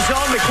danger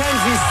zone.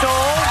 Mackenzie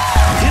Sol.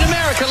 In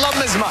America, love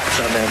him as much.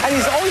 And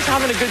he's always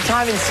having a good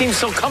time and seems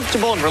so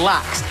comfortable and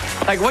relaxed.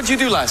 Like, what'd you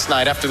do last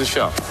night after the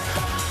show?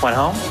 Went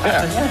home?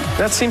 Yeah.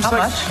 That seems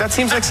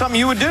like something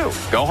you would do.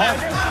 Go home.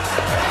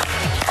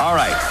 All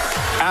right.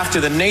 After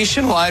the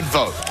nationwide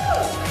vote,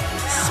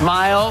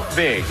 smile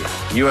big.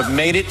 You have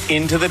made it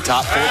into the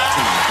top 14.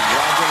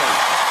 Congratulations.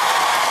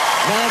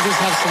 Then I'll just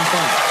have some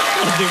fun.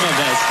 I'll do my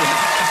best.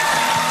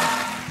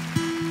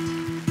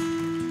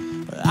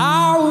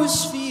 I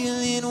was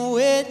feeling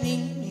Whitney,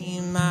 me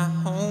and my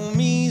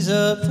homies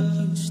up from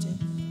Houston.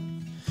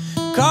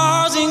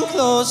 Cars in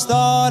close,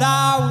 thought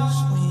I was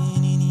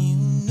winning, you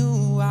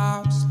knew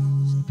I was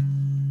losing.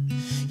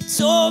 You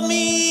told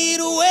me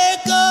to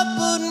wake up,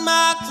 but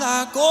my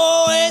clock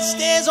always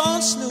stays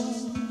on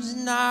snooze,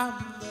 and I'm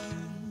done.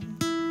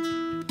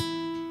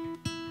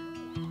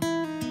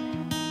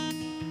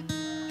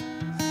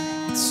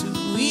 To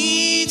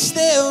each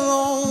their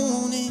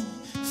own and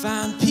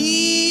find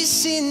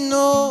peace in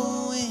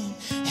knowing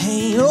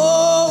ain't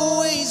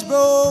always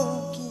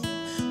broken,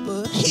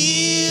 but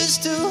here's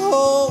to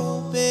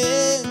hope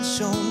and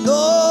show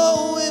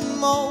no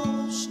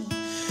emotion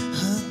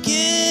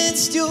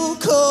against your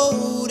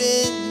code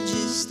and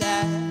just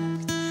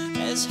act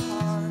as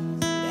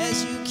hard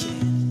as you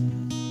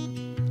can.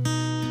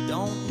 You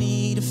don't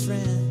need a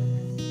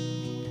friend,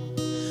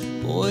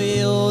 boy,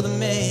 you're the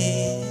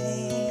man.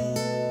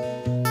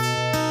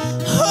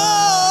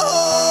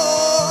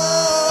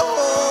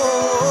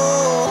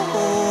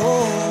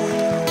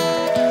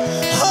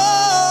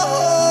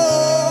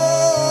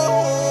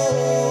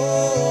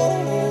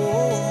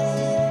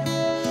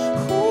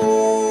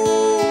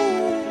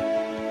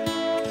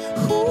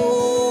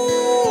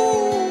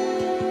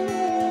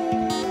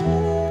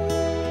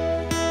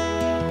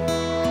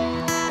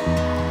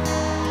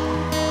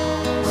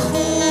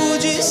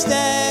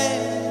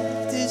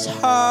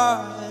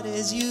 Hard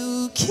as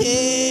you can.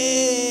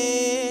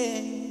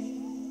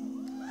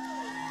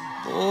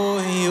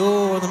 Boy,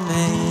 you're the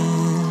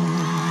man.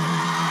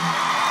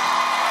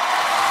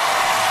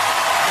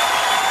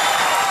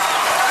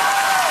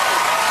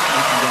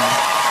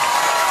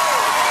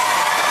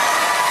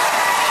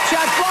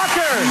 Jack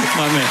Blocker.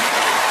 My man.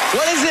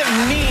 What does it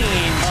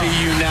mean to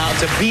you now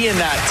to be in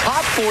that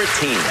top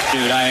 14?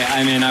 Dude,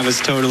 I mean, I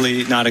was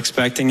totally not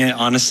expecting it,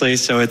 honestly.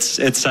 So it's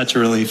such a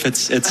relief. It's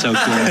so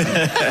cool.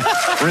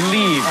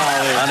 Relieved,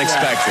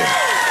 unexpected.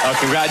 Oh,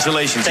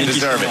 congratulations, you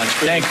deserve it.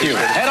 Thank you.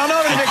 Head on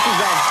over to Victory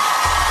Zone.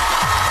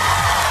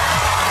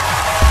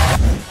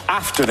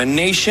 After the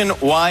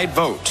nationwide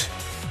vote,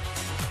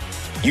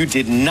 you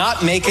did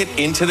not make it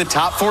into the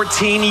top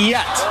 14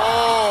 yet.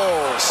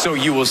 Oh. So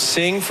you will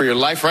sing for your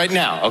life right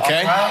now,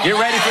 okay? Right. Get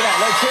ready for that.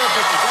 Let's hear it for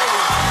the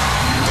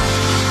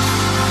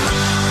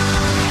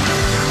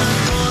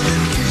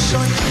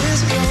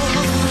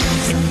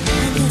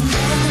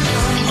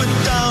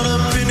without a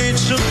penny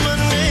to my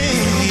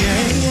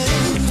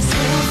name.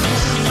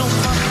 No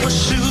proper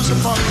shoes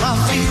upon my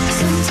feet.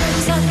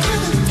 Sometimes I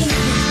couldn't eat.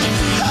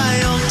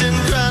 I often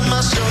cried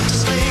myself to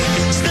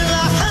sleep. Still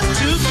I had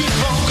to keep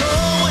on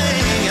going.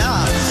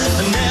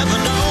 Never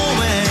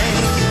knowing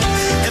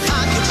if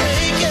I could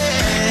take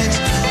it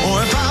or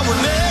if I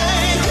would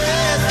make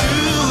it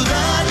through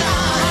the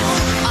night.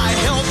 I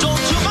held on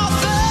to my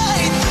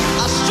faith.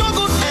 I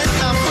struggled and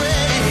I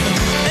prayed,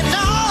 and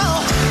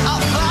now I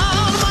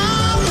found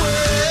my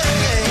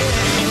way.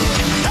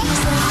 Come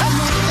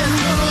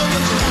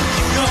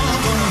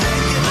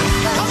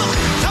on,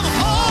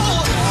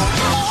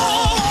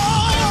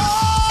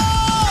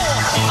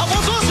 I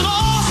once was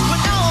lost, but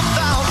now I'm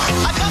found.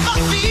 I got my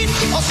feet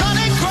on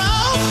solid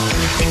ground.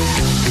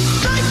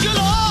 Thank you,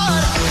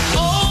 Lord.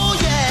 Oh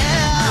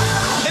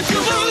yeah. If you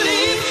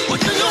believe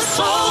within your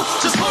soul,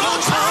 just hold on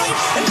tight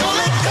and don't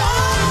let go.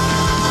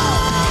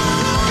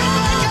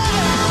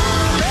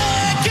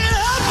 Make it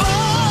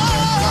happen.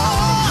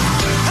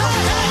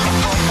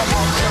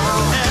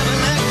 Never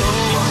let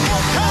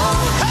go.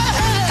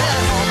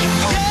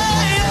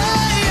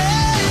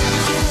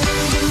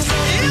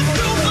 If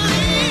you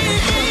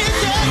believe,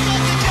 yes, I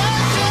can get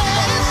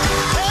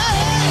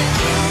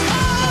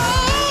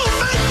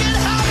make it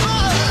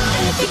happen.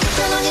 If you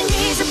fell on your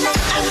knees and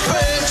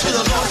pray to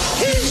the Lord,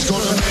 He's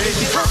gonna make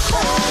it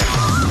happen.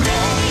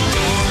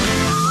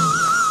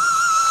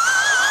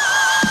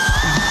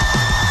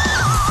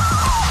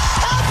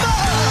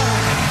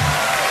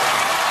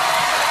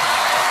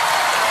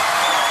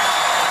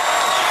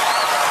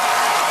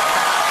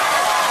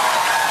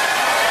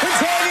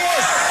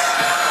 Quintavious!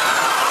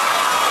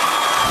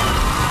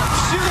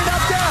 Shoot it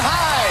up there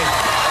high.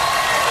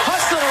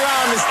 Hustling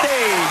around the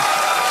stage.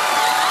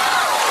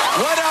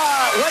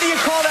 What do you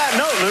call that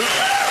note, Luke?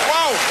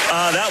 Wow.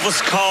 That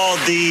was called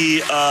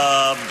the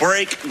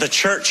break the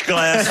church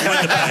glass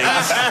window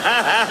panes.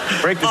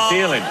 Break the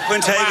ceiling.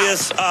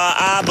 Quintavious,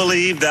 I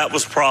believe that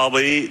was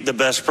probably the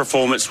best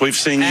performance we've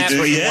seen you That's do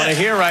what you yet. want to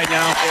hear right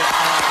now.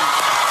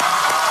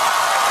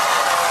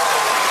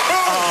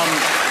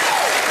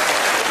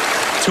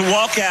 to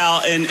walk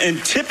out,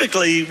 and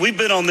typically, we've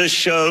been on this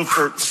show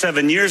for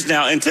 7 years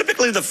now, and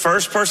typically the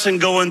first person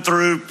going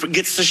through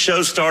gets the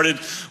show started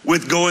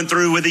with going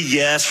through with a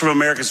yes from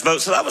America's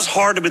vote. So that was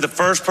hard to be the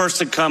first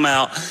person to come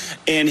out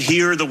and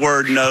hear the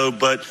word no,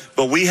 but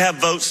we have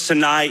votes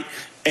tonight,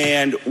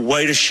 and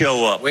way to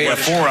show up. We have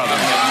 4 of them.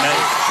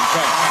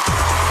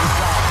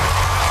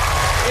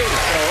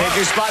 Take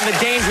your spot in the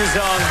danger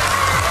zone.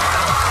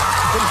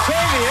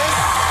 Quintavious.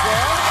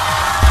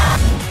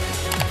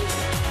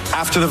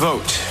 After the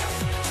vote,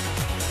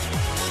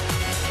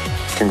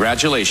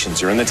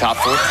 congratulations, you're in the top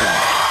 14.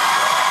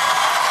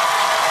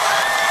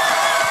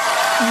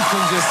 You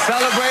can just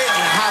celebrate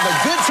and have a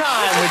good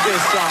time with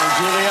this song,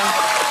 Julia.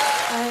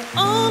 I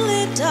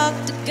only talk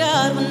to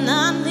God when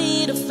I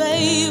need a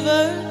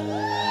favor,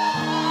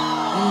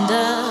 and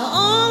I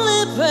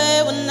only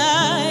pray when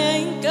I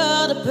ain't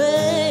got a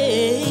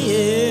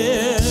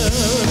prayer.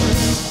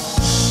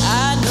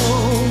 I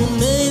know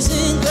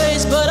amazing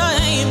grace, but I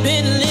ain't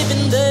been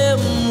living them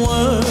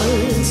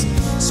words.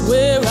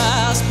 Swear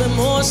I spend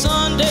more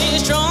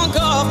Sundays drunk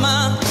off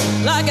my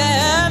like I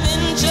have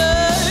in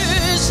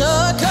church. So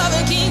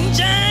cover King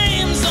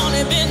James,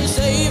 only been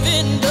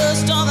saving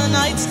dust on the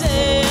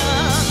nightstand.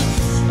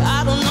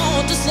 I don't know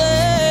what to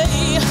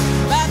say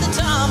by the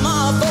time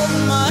I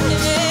open my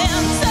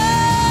hands.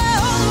 I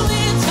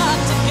only talk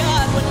to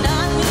God when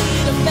I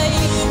need a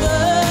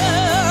favor.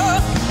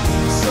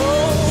 So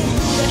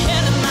who the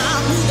hell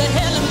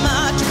am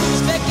I to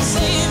expect a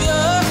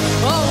savior?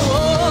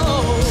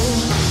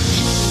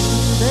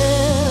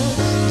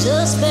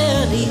 Just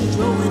barely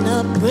throwing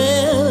up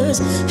prayers.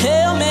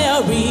 Hail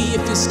Mary,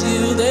 if you're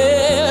still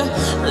there.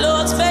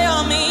 Lord,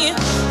 spare me.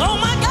 Oh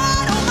my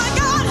God,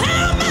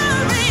 Hail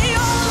Mary.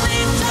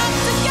 Only talk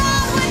to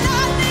God when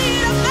I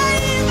need a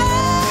favor.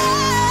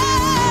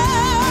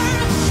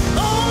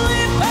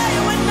 Only pray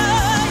when I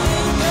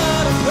ain't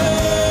got a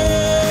prayer.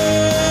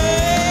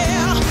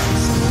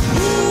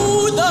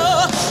 Who the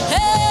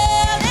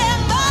hell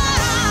am I?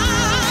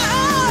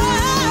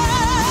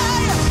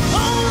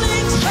 Only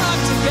talk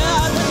to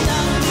God when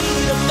I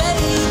need a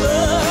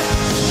favor.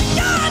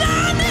 God,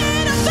 I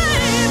need a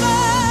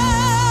favor.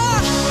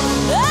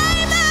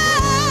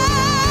 Amen.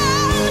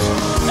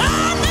 I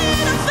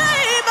need a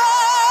favor.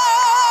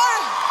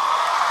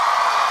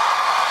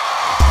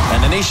 And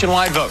the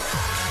nationwide vote,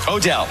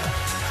 Odell.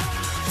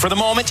 For the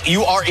moment,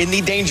 you are in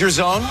the danger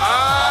zone.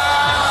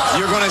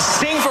 You're going to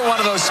sing for one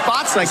of those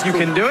spots like you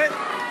can do it.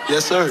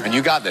 Yes, sir. And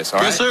you got this, all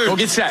right? Yes, sir. Go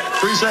get set.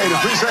 Appreciate it.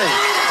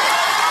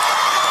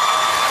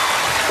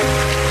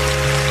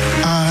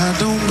 I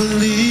don't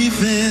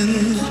believe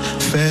in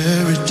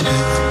fairy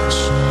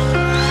tales.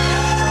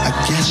 I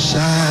guess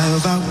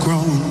I've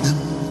outgrown them.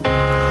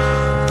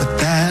 But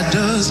that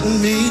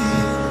doesn't mean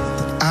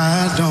that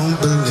I don't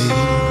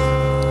believe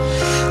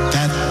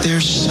that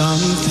there's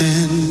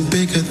something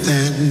bigger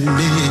than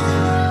me.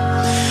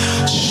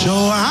 So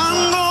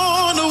I'm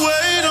gonna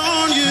wait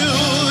on you.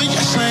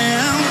 Yes, I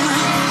am.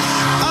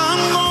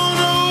 I'm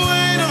gonna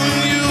wait on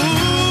you.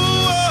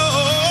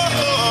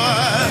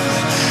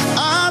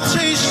 I've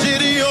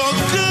tasted your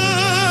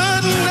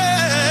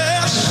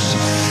goodness,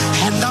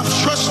 and I'm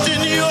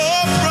trusting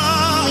your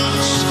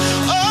promise.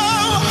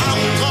 Oh,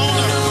 I'm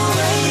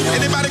gonna.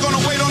 Anybody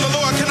gonna wait on the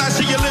Lord? Can I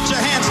see you lift your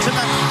hands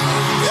tonight?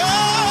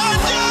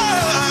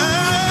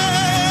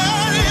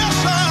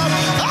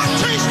 I've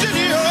tasted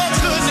your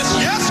goodness.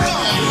 Yes,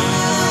 God.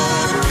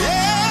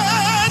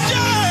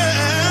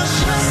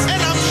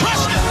 And I'm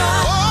trusting.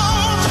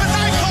 Oh,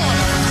 tonight, God,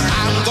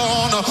 I'm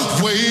gonna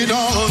wait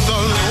on the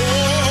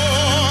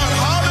Lord.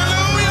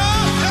 Hallelujah.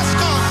 Yes,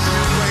 God.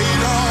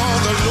 Wait on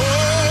the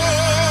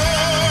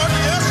Lord.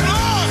 Yes,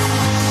 Lord.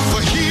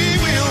 For He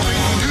will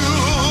renew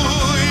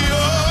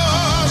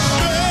your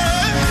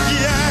strength.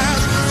 Yes.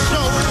 So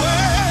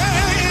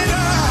wait.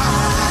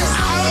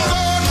 I'm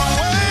gonna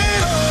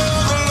wait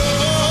on the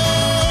Lord.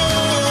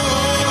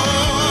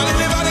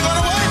 Anybody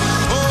gonna wait?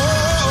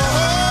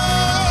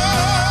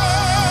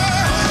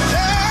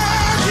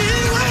 He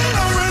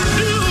will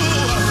renew.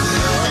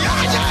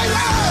 Yeah.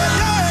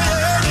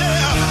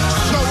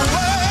 So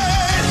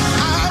wait.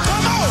 I'm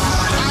gonna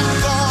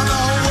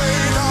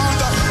wait on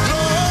the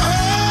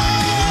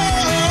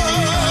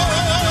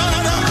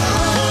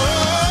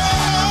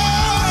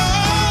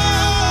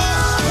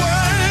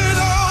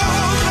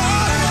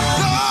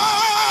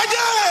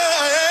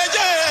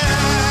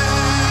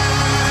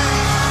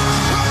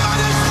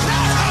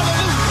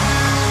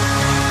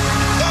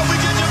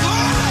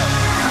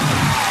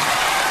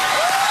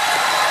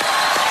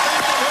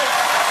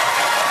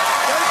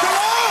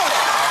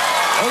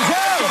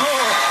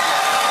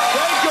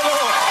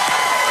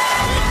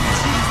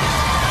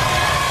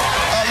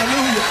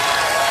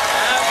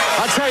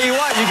I'll tell you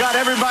what, you got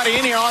everybody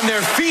in here on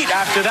their feet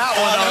after that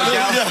one,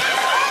 Odell.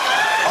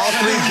 All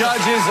 3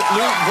 judges,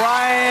 Luke,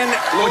 Brian,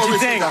 what you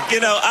think? You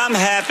know, I'm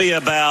happy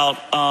about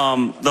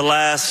the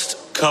last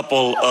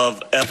couple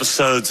of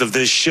episodes of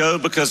this show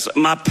because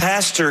my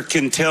pastor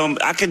can tell me,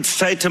 I can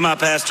say to my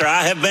pastor,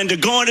 I have been to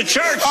going to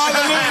church. I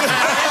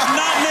have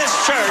not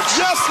missed church.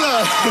 Yes,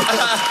 sir.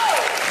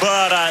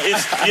 But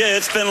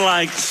it's been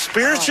like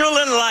spiritual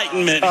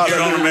enlightenment here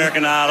on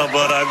American Idol.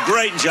 But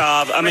great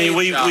job. I mean,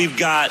 we've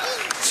got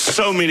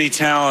so many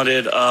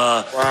talented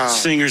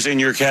singers in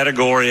your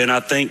category, and I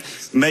think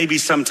maybe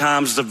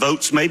sometimes the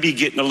votes may be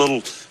getting a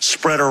little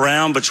spread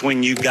around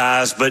between you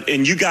guys,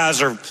 and you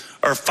guys are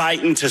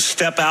fighting to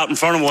step out in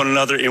front of one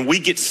another, and we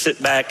get to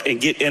sit back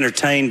and get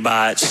entertained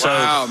by it. So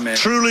man.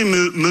 Truly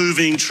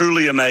moving,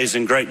 truly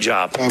amazing. Great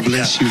job. God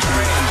bless you. Thank you.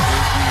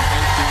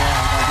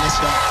 God bless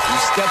you. You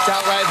stepped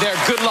out right there.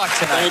 Good luck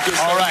tonight. Thank you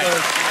so All right.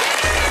 much.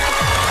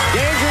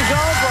 Danger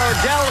zone for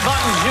Odell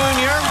Bunton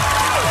Jr.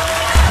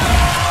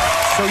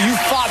 So you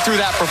fought through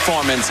that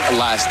performance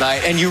last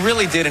night, and you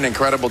really did an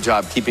incredible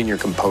job keeping your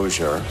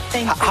composure.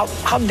 Thank you.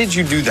 How did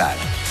you do that?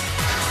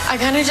 I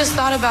kind of just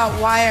thought about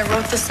why I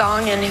wrote the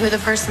song and who the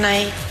person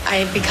I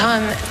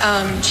become.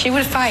 She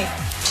would fight.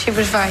 She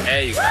would fight.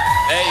 There you go.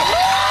 There you go.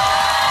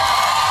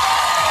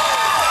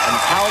 And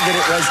how did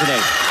it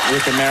resonate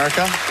with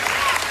America?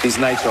 These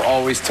nights are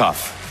always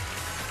tough.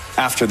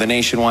 After the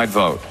nationwide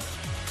vote,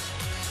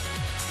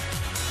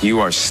 you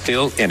are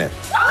still in it.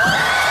 The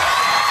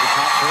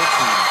top 14.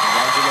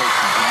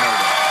 Congratulations. You made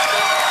it.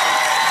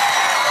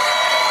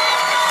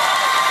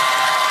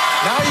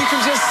 Now you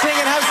can just sing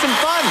and have some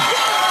fun.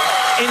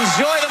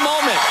 Enjoy the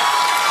moment.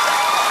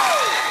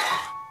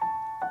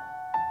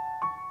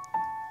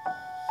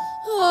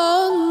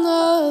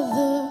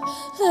 Another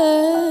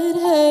head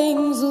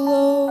hangs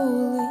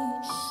lowly,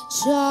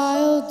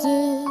 child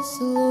is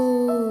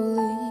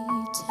slowly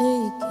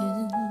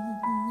taken,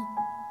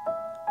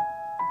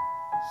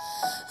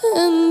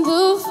 and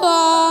the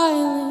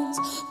violence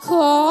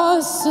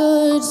caused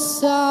such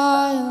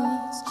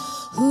silence.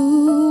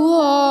 Who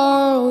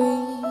are we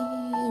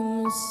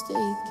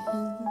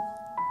mistaken?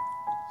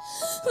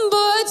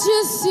 But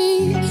you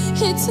see,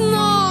 it's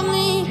not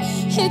me,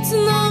 it's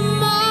not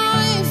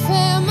my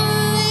family.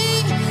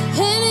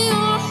 In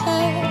your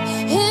head,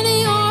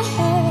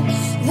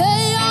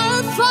 they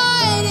are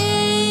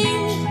fighting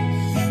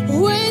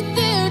with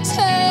their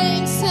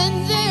tanks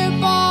and their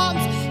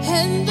bombs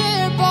and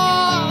their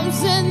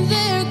bombs and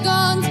their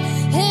guns.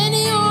 In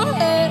your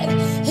head,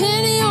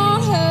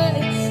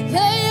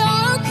 they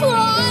are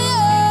crying.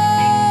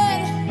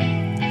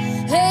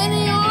 In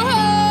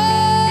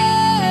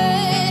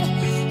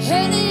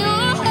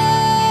your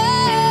head,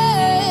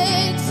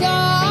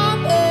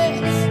 zombie,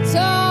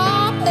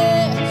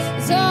 zombie,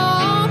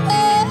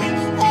 zombie.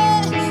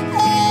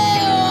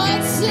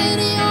 What's in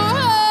your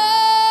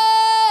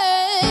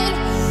head?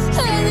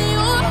 In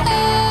your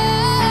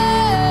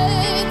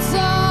head,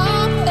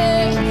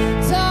 zombie,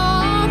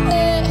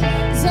 zombie,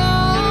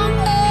 zombie.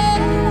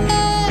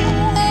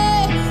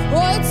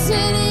 What's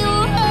in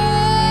your head?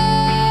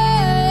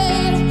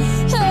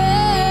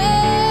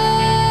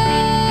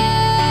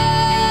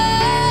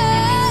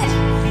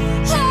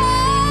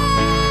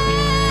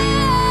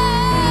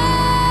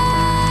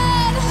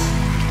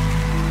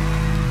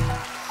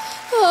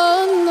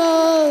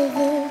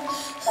 Another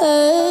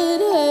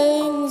head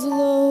hangs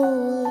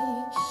lowly,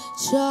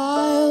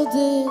 child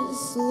is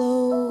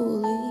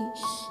slowly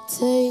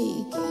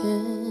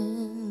taken.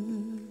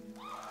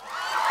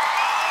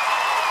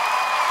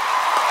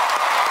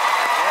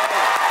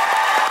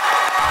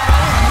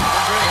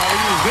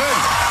 Good.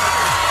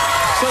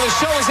 So the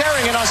show is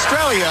airing in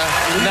Australia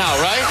now,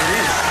 right?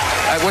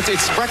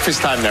 It's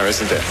breakfast time there,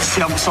 isn't it?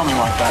 Something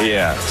like that.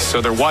 Yeah.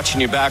 So they're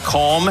watching you back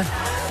home.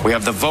 We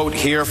have the vote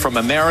here from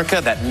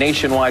America, that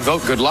nationwide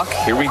vote. Good luck.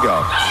 Here we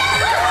go.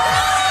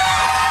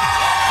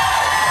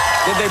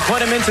 Did they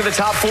put him into the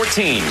top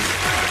 14?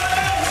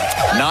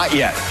 Not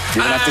yet.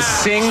 You're going to have to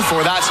sing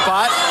for that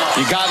spot.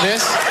 You got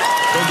this.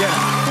 Go get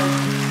it.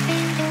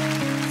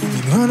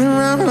 Running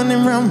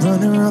around,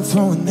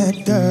 throwing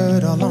that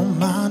dirt all on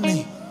my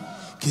name.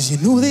 'Cause you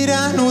knew that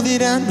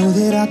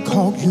I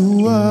called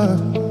you up.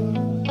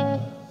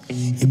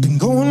 You've been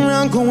going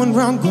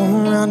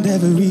round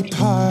every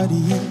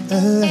party in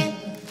LA.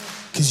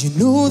 'Cause you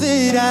knew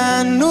that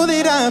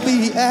I'd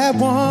be at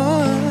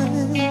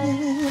one.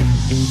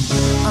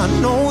 I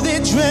know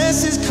that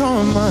dresses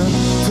karma,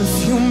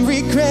 perfume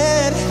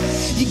regret.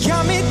 You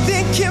got me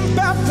thinking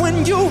about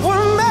when you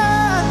were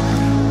mad.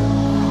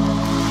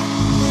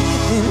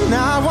 And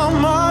now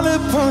I'm all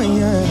upon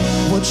you,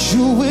 what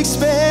you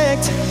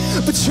expect.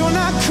 But you're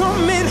not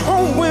coming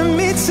home with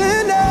me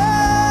tonight.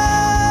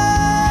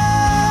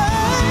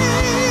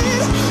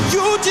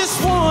 You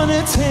just want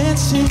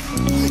attention,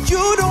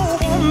 you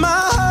don't want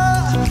my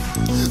heart.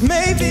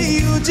 Maybe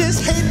you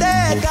just hate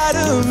that out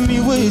of me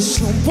with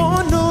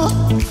someone new.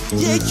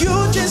 Yeah,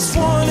 you just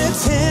want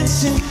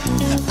attention,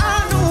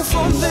 I knew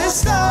from the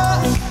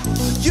start.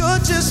 You're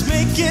just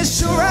making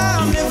sure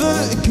I'm never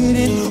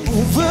getting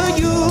over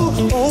you,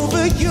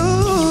 over you.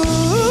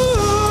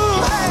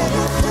 Hey.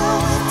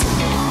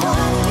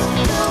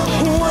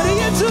 What are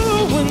you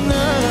doing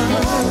now?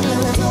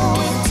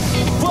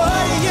 What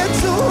are you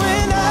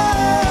doing now?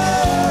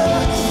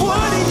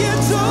 What are you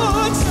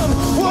doing to me?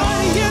 What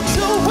are you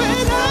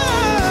doing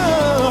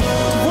now?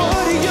 What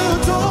are you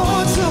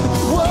doing to me?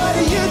 What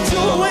are you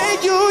doing?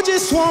 You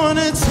just want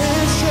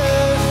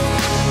attention.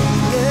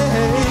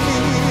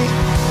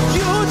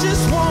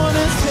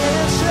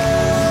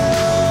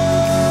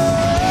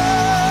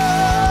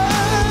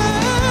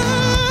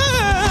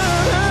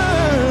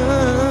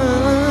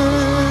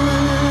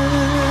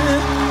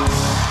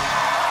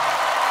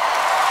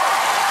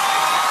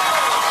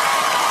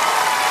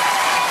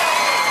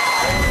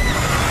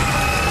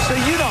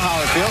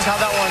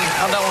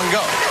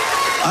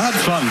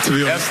 to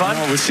be honest. fun?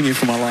 I was singing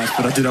for my life,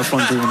 but I did have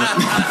fun doing it.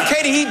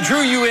 Katie, he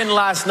drew you in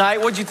last night.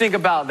 What'd you think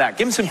about that?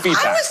 Give him some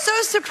feedback. I was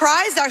so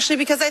surprised, actually,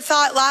 because I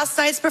thought last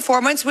night's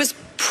performance was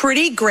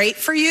pretty great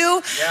for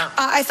you. Yeah.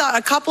 I thought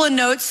a couple of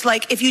notes,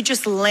 like if you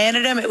just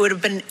landed them, it would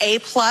have been A+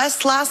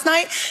 last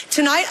night.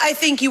 Tonight, I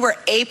think you were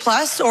A+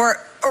 or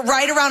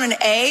right around an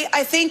A.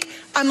 I think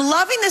I'm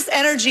loving this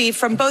energy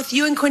from both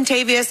you and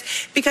Quintavious,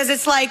 because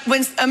it's like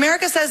when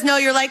America says no,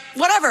 you're like,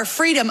 whatever,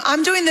 freedom.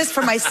 I'm doing this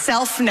for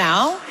myself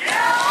now. And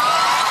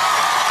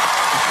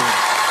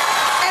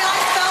I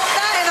felt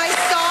that, and I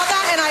saw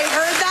that, and I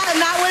heard that,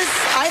 and that was,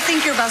 I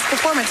think, your best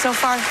performance so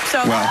far.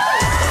 So. Wow.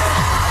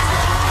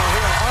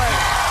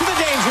 To the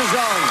danger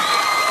zone.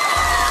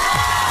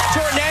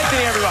 Jordan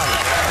Anthony, everybody.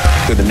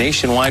 With a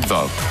nationwide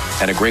vote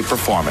and a great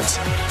performance.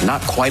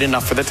 Not quite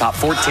enough for the top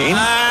 14,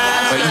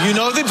 but you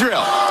know the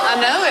drill. I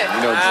know it.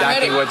 You know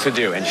exactly what to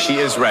do, and she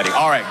is ready.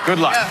 All right, good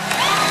luck.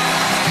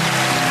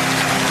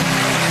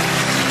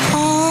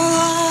 All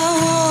I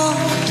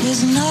want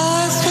is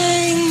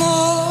nothing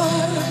more.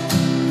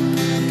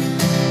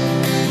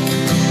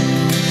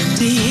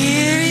 To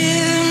hear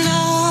you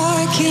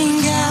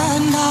knocking at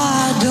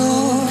my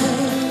door.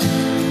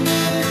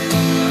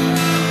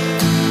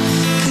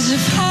 'Cause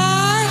if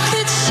I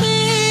could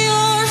see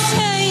your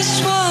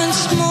face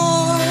once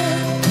more,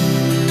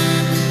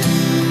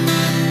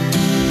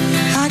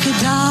 I could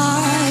die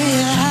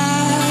a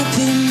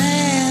happy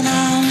man,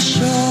 I'm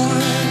sure.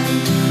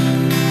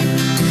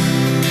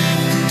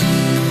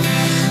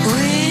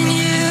 When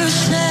you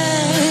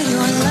said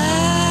your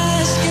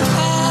last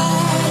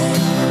goodbye,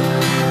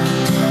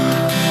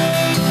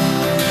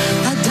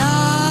 I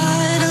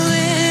died a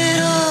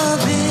little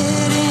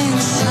bit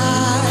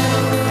inside.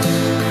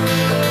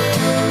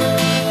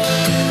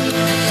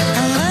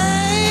 I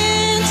lay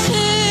in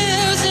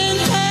tears in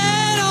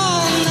bed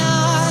all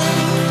night,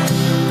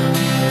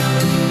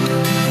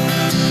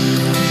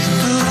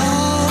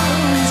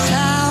 alone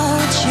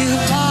without you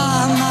by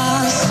my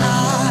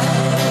side.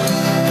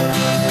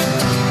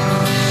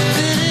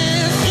 But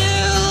if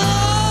you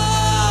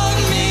love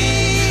me,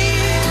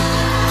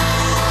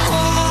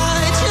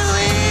 why'd you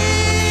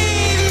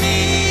leave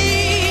me?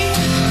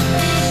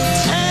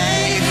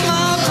 Take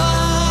my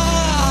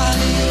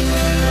body,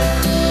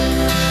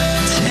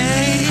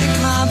 take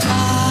my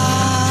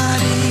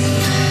body.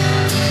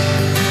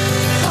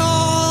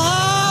 All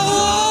I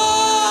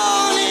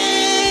want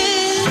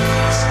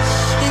is,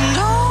 and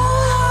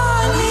all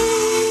I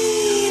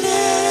need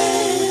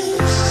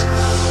is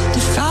to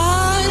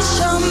find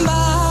somebody.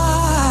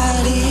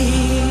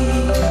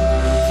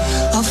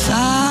 I'll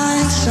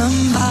find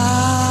somebody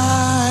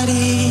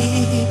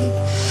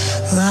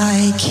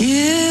like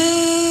you.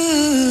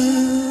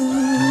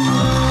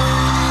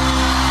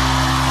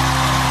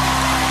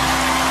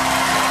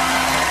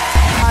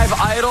 Live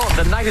Idol,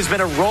 the night has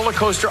been a roller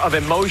coaster of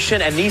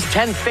emotion, and these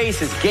 10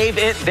 faces gave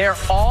it their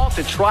all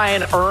to try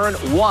and earn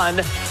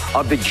one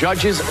of the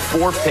judges'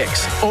 4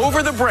 picks.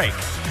 Over the break,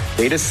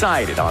 they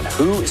decided on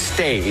who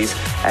stays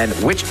and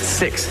which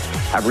 6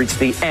 have reached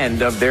the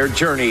end of their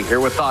journey here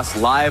with us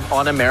live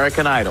on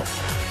American Idol.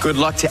 Good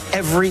luck to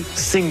every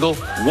single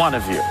one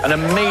of you. An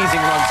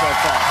amazing run so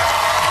far.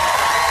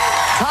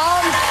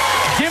 Tom,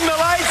 dim the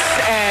lights,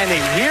 and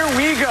here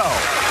we go.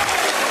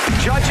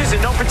 Judges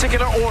in no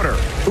particular order.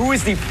 Who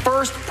is the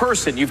first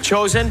person you've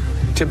chosen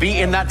to be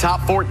in that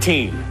top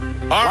 14?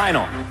 All right.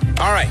 Lionel.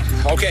 All right,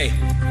 okay.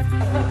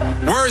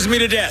 Words me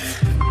to death,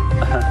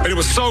 but it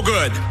was so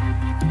good.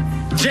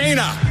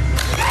 Jayna.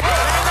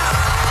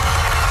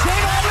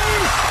 Jayna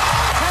Elise,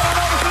 head on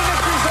over to the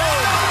victory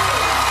zone.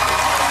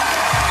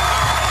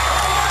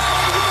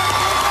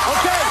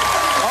 Okay,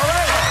 all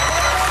right.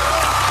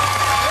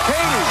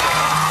 Katie,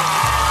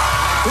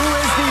 who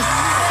is the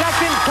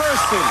second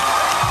person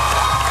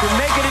to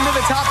make it into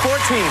the top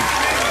 14?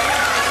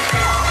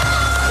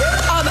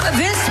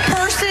 This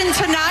person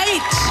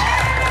tonight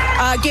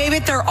gave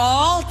it their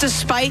all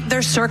despite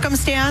their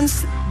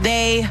circumstance.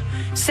 They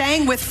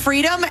sang with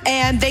freedom,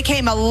 and they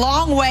came a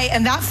long way,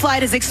 and that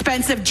flight is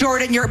expensive.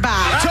 Jordan, you're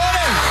back.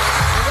 Jordan,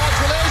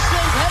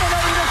 congratulations. Head on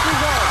over to the victory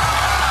zone.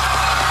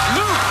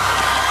 Luke.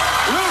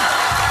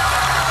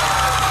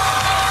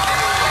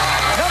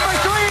 Number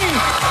 3.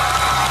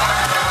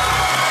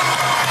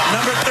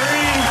 Number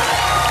 3,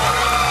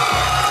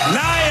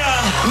 Naya.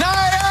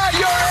 Naya,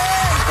 you're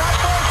in. Top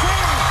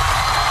 14.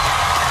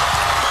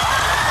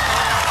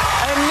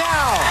 And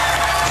now,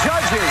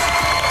 judges,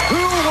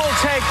 who will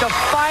take the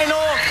final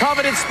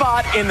coveted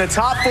spot in the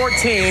top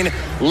 14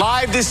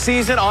 live this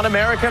season on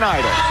American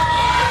Idol?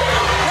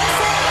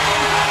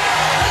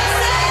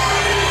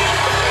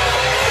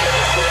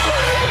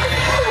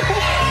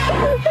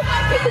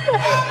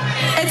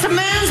 It's a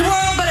man's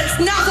world, but it's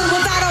nothing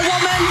without a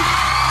woman.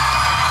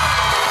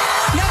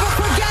 Never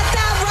forget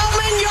that,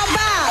 Roman, you're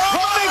back.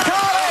 Roman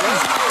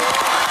Collins.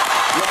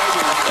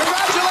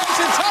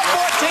 Congratulations, top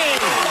 14.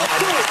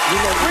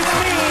 Which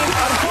means,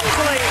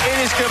 unfortunately, it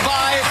is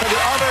goodbye for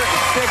the other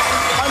 6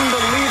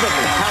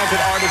 unbelievably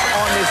talented artists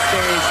on this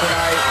stage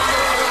tonight.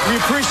 We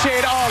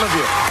appreciate all of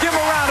you. Give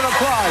them a round of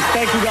applause.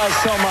 Thank you, guys. guys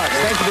so much.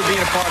 Thank you for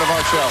being a part of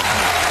our show.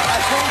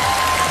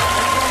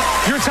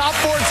 Your top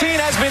 14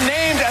 has been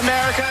named,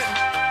 America.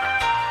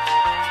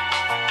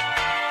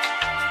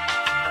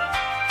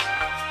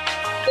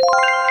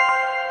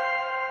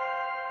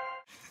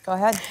 Go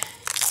ahead.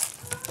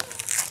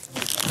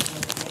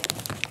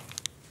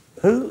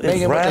 Who is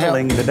Megan,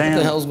 rattling the damn? What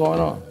the hell's going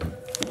on?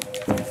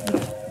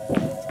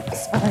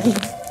 Sorry.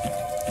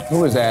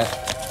 Who is that?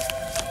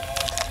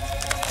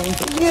 Thank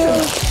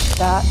you.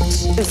 That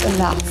is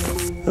enough.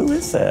 Who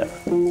is that?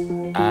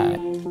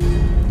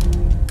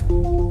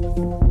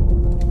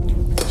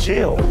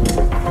 Jill.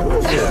 Who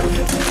is that?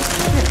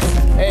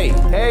 Hey,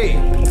 hey.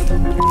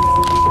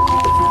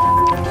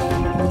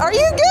 Are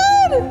you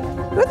good?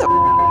 Who the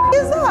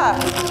is that?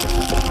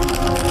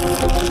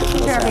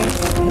 Jeremy.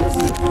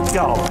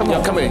 Y'all, come on.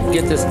 Yo, come here.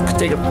 Get this.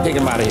 Take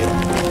him out of here.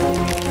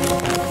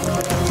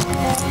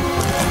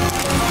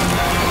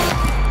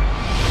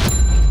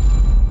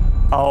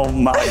 Oh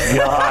my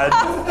God.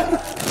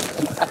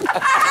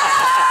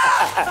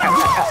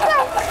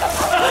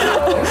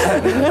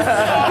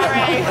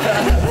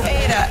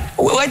 Ada,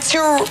 what's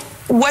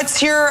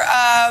your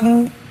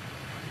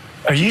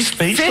Are you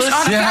speechless? Fish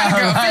on a platter,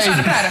 girl. Fish on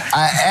a platter.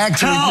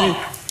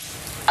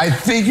 I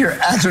think you're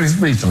actually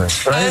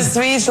speechless, right?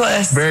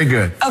 Speechless. Very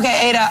good.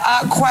 Okay,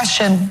 Ada,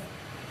 question.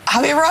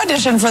 Have you ever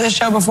auditioned for this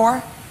show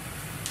before?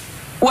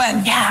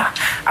 When? Yeah,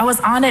 I was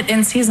on it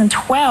in season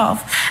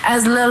 12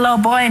 as a little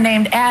old boy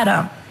named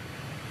Adam.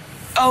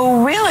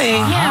 Oh, really?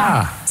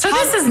 Yeah. So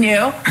this is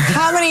new.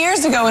 How many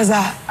years ago was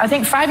that? I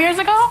think 5 years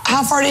ago.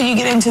 How far did you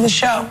get into the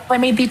show? I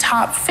made the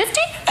top 50.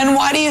 And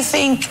why do you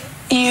think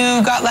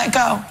you got let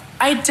go?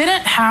 I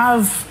didn't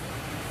have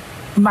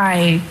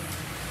my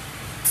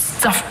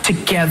stuff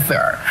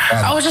together.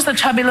 I was just a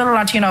chubby little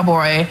Latino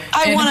boy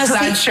in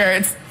plaid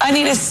shirts. I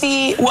need to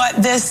see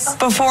what this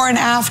before and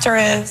after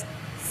is.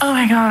 Oh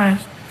my gosh.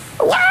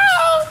 Wow!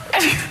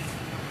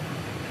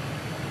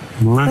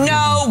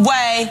 No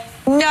way.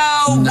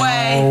 No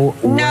way.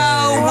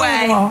 No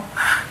way.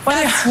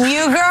 That's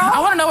you, girl? I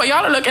want to know what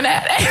y'all are looking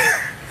at.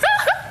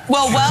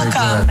 Well,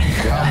 welcome.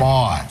 Come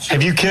on.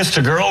 Have you kissed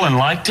a girl and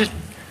liked it?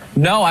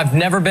 No, I've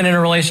never been in a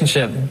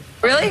relationship.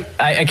 Really?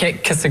 I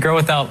can't kiss a girl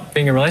without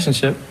being in a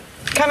relationship.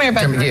 Come here,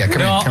 baby.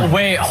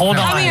 Wait, hold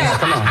on. Come here.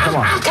 Come on.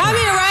 Come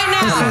here right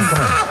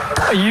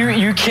now.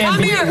 You can't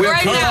Come be. here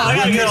right now.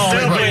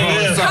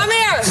 Come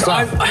here.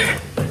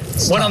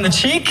 What, on the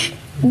cheek?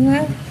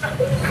 Mm-hmm.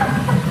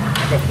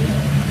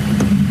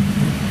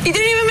 You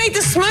didn't even make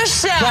the smush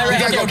sound.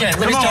 Right, okay.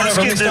 Let me start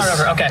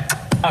over. Okay.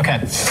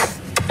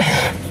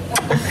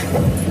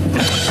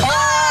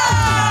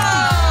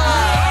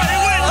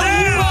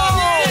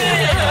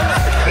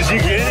 Did you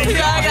get it?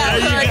 Yeah, I got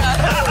it.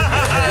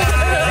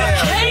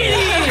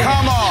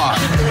 Come on.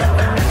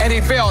 And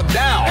he fell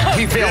down.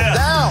 He fell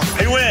down.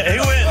 He went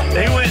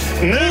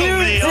noodle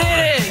me on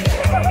it.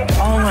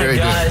 Oh my Very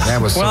gosh. good. That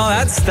was so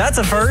good. That's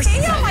a first.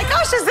 Oh my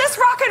gosh, is this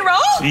rock and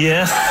roll?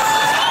 Yes.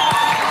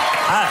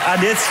 I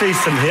did see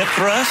some hip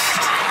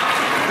thrust.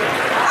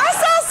 I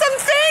saw some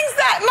things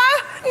that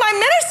my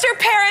minister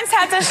parents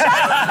had to show.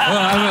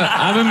 Well,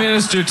 I'm a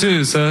minister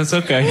too, so it's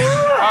okay. You sure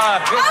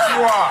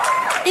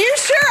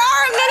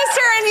are a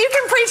minister, and you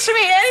can preach to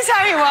me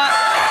anytime you want.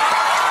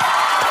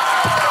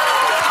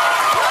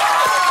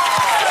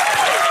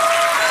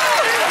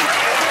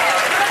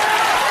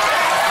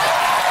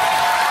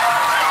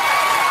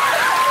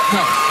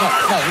 No.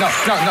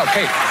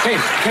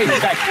 Katie,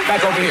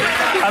 back over here.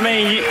 I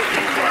mean,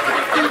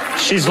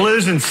 she's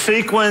losing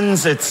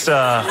sequins. It's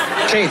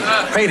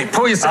Katie,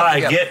 pull yourself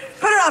together.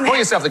 Put it on me. Pull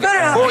yourself together.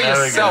 Put it on Pull me.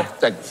 yourself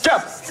together.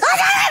 Jump. I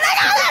got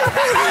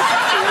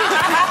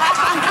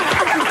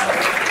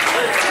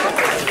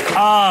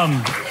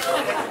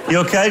it. You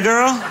okay,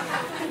 girl?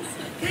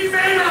 He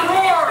made her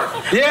roar.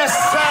 Yes,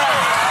 sir.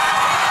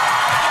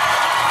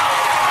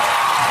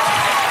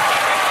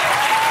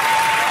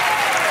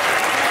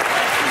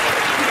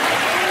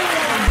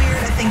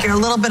 I think you're a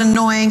little bit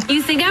annoying.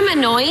 You think I'm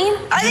annoying?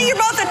 I think you're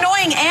both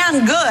annoying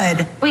and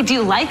good. Wait, do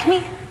you like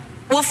me?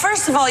 Well,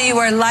 first of all, you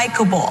are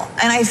likable,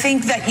 and I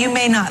think that you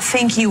may not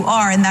think you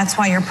are, and that's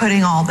why you're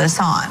putting all this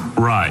on.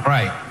 Right.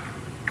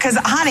 Because,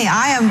 honey,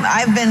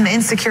 I've been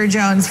Insecure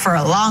Jones for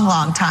a long,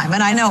 long time,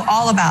 and I know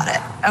all about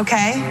it,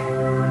 okay?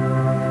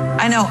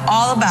 I know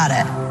all about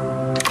it.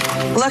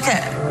 Look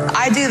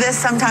I do this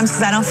sometimes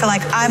because I don't feel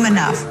like I'm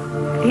enough.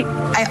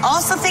 I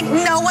also think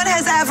no one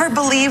has ever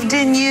believed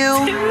in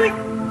you.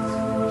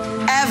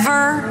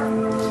 Ever.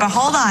 But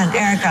hold on,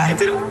 Erica.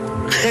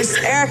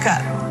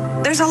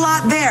 There's a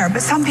lot there,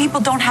 but some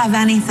people don't have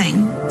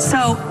anything.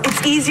 So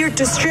it's easier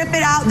to strip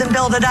it out than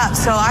build it up.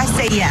 So I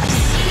say yes.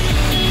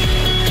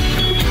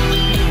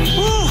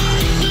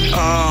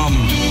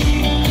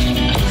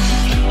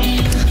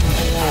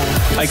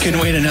 I couldn't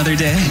wait another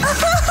day.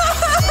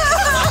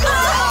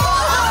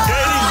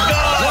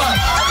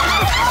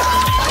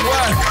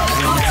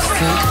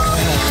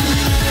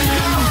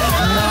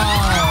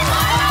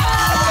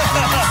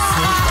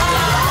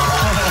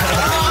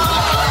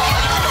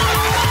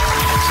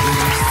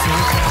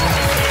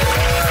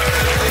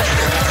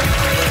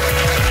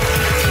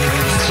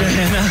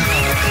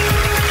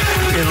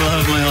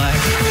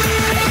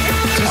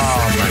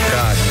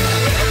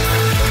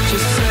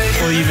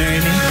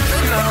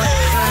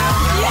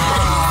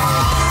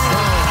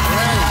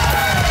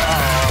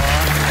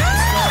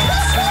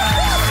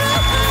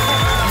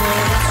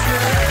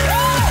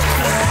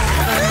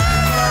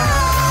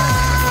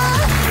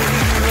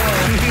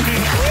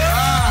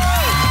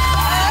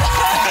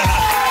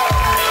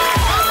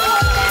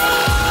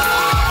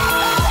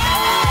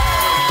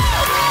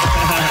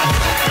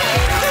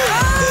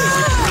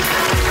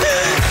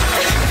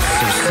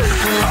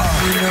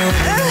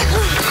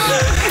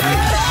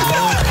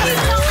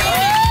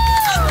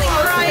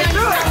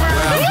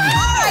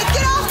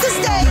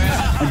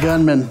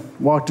 gunman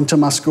walked into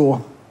my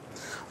school.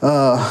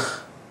 I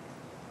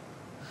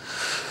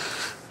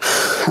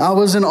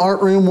was in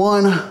art room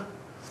 1,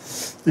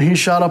 and he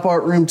shot up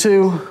art room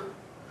 2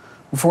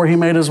 before he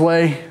made his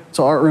way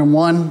to art room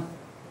 1.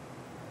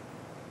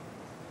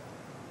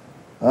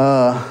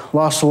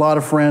 Lost a lot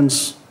of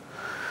friends.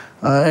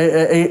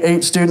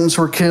 8 students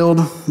were killed.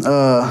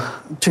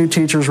 2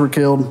 teachers were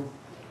killed.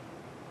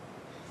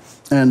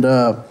 And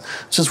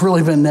it's just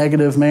really been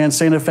negative, man.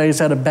 Santa Fe's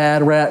had a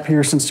bad rap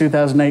here since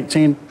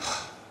 2018.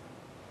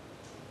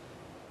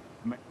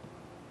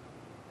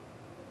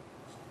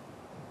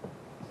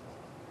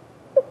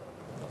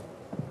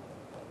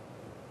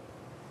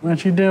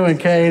 What you doing,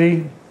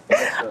 Katie?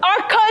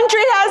 Our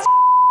country has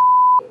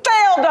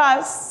failed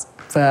us.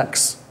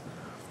 Facts.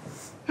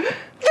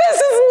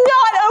 This is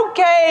not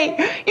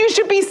okay. You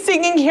should be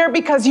singing here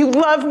because you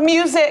love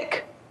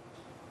music.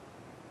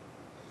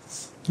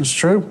 It's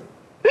true.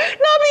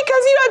 Not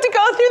because you had to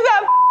go through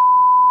that.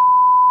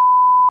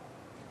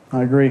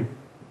 I agree.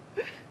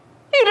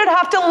 You didn't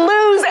have to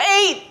lose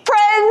 8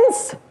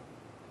 friends.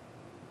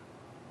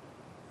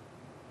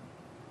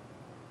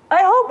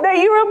 I hope that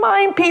you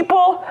remind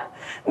people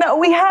that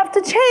we have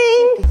to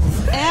change.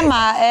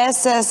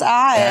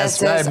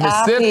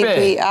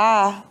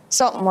 MISSISSIPPI.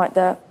 Something like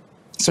that.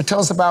 So tell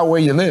us about where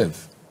you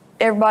live.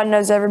 Everybody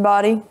knows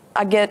everybody.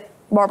 I get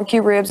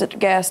barbecue ribs at the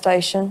gas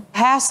station.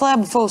 Half slab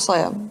or full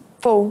slab?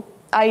 Full.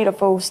 I eat a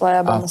full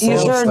slab on the You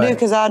side. sure do,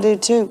 because I do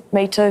too.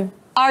 Me too.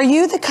 Are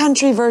you the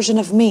country version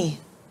of me?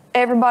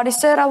 Everybody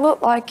said I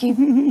look like you.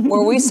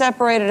 Were we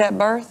separated at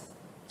birth?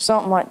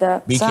 Something like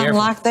that. Something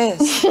like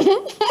this.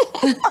 You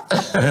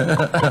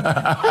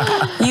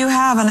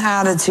have an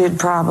attitude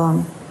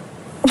problem.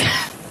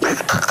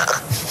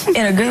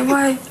 In a good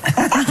way.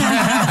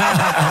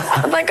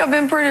 I think I've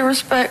been pretty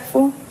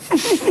respectful.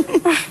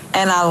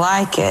 And I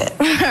like it.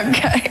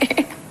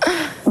 Okay.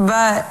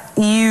 But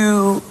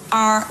you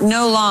are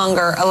no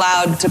longer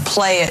allowed to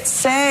play it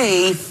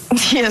safe.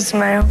 Yes,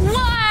 ma'am.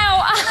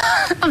 Wow!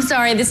 I'm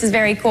sorry, this is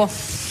very cool.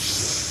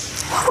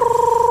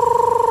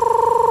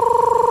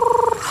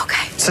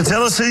 Okay. So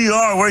tell us who you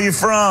are, where you're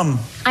from.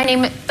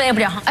 I'm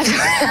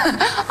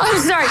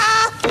sorry.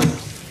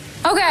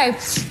 Okay.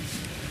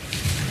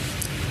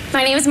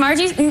 My name is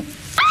Margie. Okay.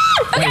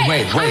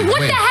 Wait, What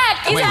the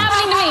heck is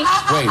happening to me?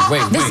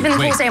 This has been the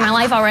coolest day of my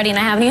life already, and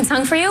I haven't even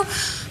sung for you.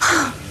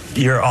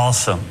 You're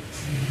awesome.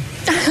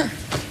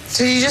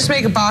 Did you just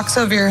make a box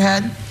over your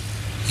head?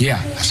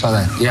 Yeah, I saw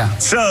that. Yeah.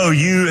 So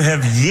you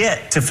have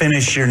yet to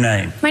finish your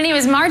name. My name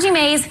is Margie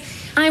Mays.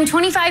 I'm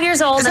 25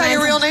 years old. Is that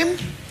your real name?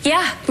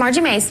 Yeah,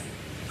 Margie Mays.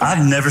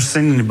 I've never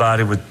seen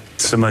anybody with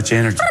so much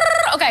energy.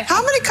 Okay.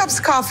 How many cups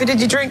of coffee did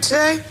you drink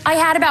today? I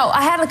had a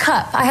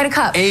cup.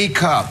 A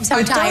cup. I'm so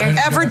I tired.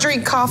 don't ever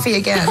drink coffee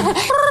again.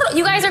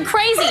 You guys are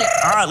crazy.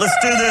 All right, let's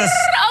do this.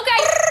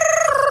 Okay.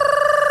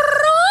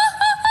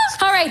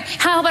 All right.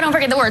 How about I don't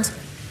forget the words?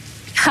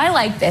 I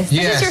like this.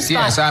 This is your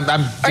spot. Yes, I'm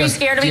Are you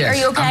scared of me? Are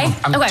you okay?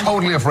 I'm Okay.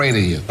 totally afraid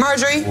of you.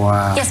 Marjorie?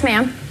 Wow. Yes,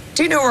 ma'am.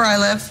 Do you know where I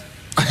live?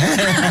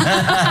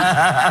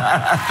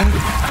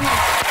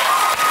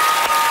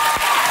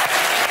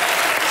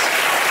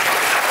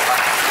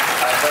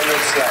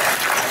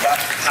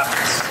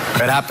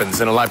 It happens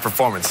in a live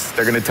performance.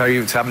 They're going to tell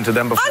you it's happened to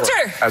them before.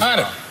 Hunter! As well.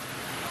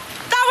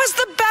 That was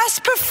the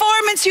best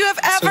performance you have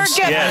ever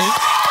given. Yes.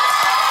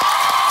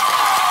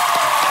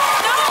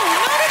 No.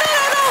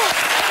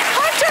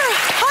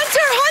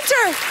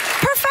 Hunter.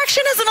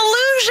 Perfection is an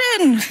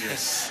illusion.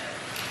 Yes.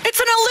 It's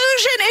an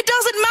illusion. It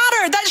doesn't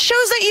matter. That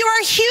shows that you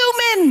are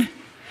human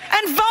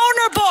and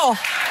vulnerable.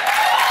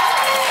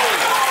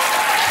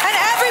 And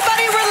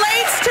everybody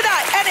relates to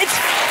that. And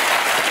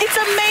it's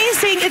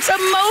amazing. It's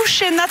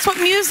emotion. That's what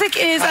music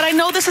is. And I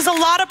know this is a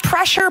lot of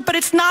pressure, but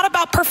it's not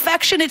about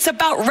perfection. It's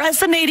about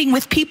resonating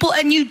with people.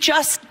 And you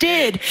just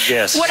did.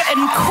 Yes. What an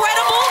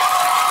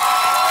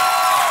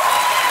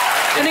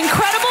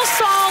incredible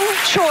song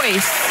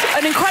choice.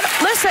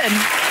 Listen,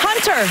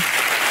 Hunter.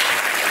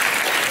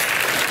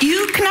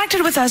 You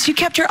connected with us. You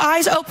kept your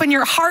eyes open,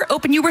 your heart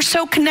open. You were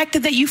so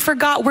connected that you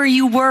forgot where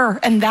you were.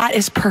 And that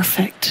is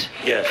perfect.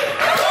 Yes.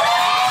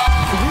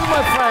 You,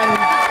 my friend.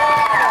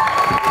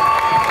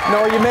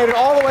 No, you made it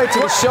all the way to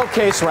the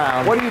showcase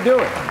round. What are you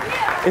doing?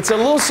 It's a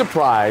little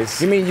surprise.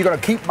 You mean you're going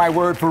to keep my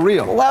word for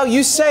real? Well,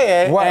 you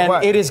say it, and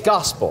What? it is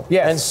gospel.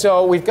 Yes. And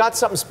so we've got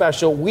something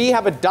special. We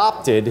have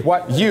adopted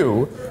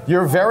your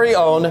very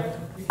own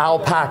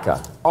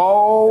alpaca.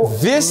 Oh,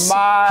 this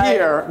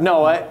here,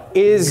 Noah,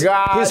 is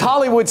his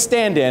Hollywood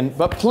stand-in,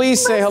 but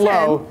please say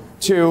hello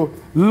to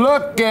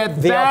Look at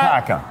the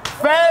that alpaca.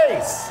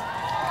 face.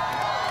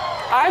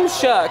 I'm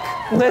shook.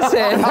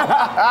 Listen.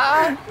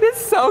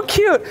 It's so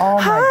cute. Oh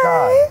my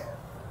God.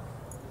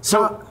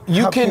 So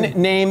you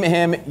can name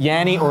him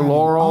Yanni or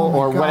Laurel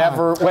or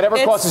whatever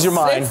crosses your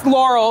mind. It's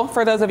Laurel,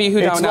 for those of you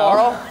who don't know.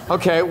 Laurel?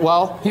 Okay,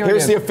 well,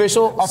 here's the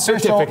official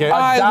certificate.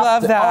 I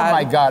love that. Oh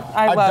my God.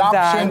 I love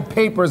Adoption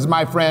papers,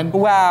 my friend.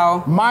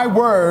 Wow. My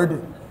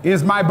word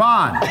is my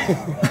bond.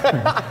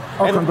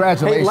 Oh,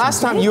 congratulations. Hey,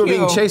 last time you were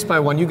being chased by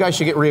one, you guys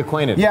should get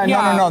reacquainted. Yeah,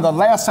 no. The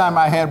last time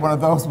I had one of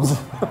those was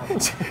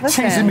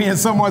chasing me in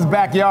someone's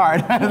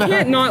backyard. You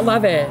can't not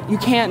love it. You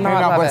can't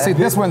not love it. See,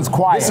 this one's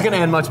quiet. This is going to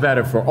end much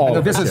better for all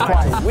of us. This is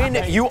quiet. Win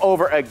you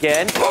over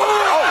again.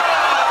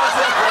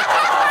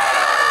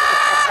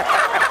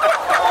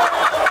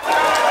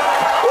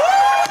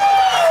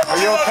 Are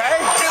you okay?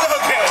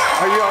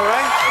 Are you all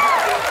right?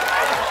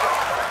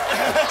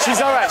 She's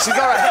all right. She's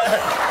all right.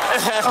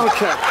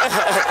 Okay.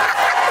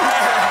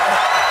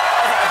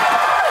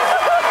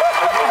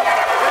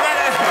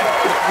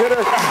 Get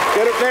her.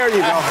 There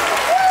you go.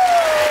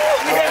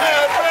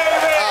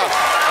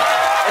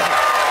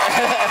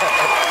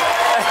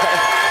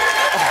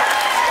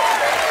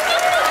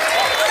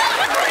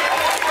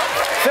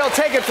 Phil,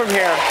 take it from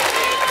here.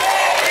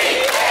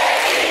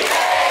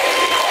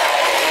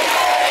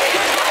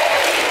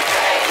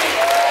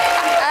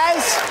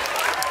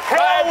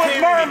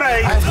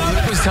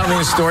 Luke was telling me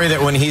a story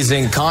that when he's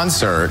in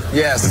concert,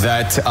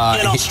 that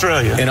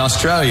in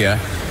Australia,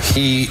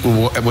 he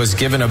was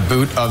given a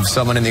boot of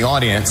someone in the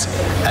audience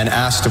and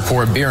asked to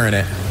pour beer in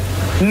it.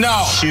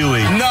 No.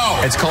 Shoey. No.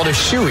 It's called a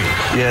shoey.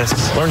 Yes.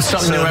 Learn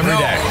something new every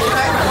day.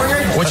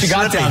 What you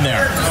got down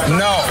there?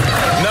 No.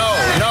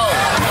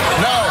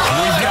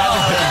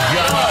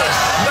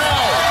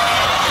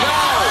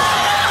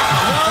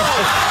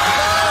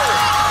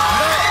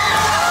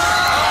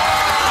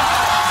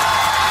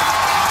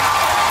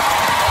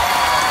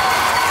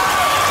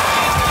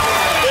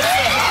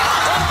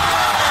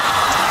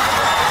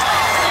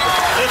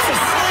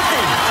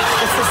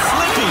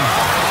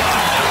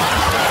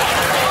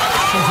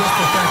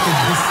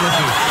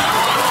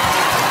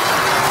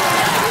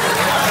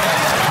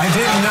 I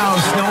didn't know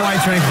Snow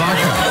White drank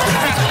vodka.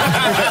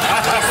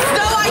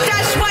 Snow White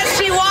does what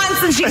she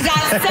wants, and she's got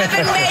 7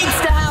 maids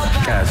to help her.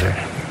 You guys are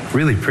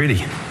really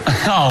pretty.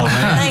 Oh,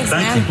 man. Thanks,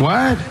 man. you.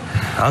 What?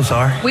 I'm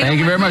sorry. Thank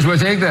you very much. We'll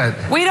take that.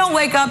 We don't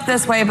wake up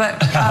this way, but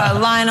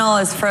Lionel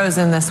is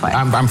frozen this way.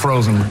 I'm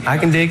frozen. I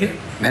can dig it.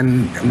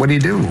 And what do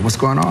you do? What's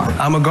going on?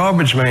 I'm a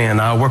garbage man.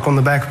 I work on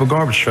the back of a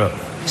garbage truck.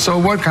 So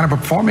what kind of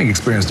performing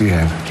experience do you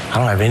have? I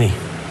don't have any.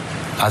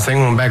 I sing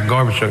on the back of the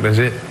garbage truck, that's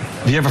it.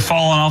 You ever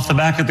fallen off the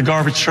back of the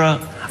garbage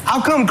truck?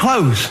 I'll come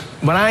close,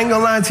 but I ain't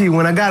gonna lie to you.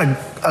 When I got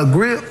a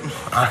grip,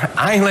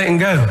 I ain't letting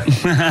go.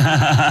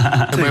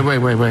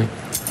 Wait.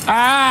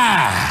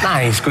 Ah!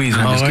 I ain't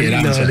squeezing. I'm just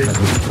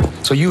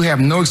kidding. So you have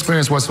no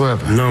experience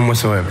whatsoever? None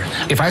whatsoever.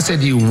 If I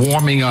said to you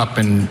warming up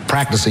and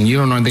practicing, you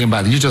don't know anything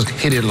about it. You just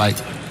hit it like...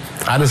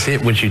 I just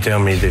hit what you tell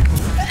me to do.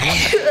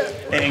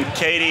 And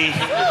Katie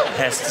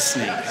has to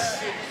sneeze.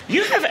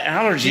 You have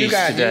allergies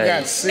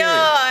today. No,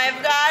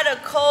 I've got a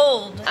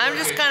cold. I'm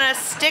just gonna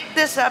stick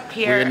this up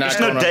here. There's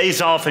no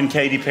days off in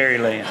Katy Perry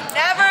land.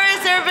 Never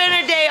has there been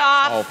a day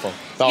off.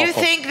 Awful. You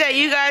think that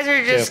you guys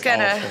are just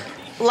gonna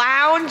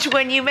lounge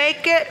when you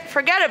make it?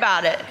 Forget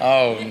about it.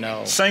 Oh,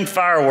 no. Sing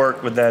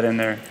Firework with that in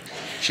there.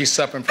 She's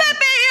suffering from... Baby,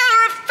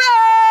 you're a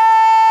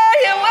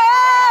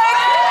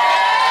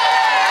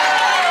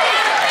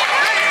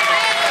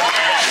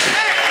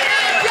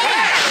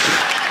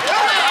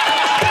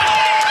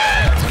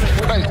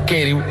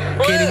Katie,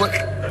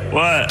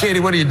 what? Katie,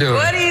 what are you doing?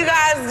 What do you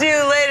guys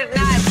do late at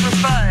night for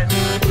fun?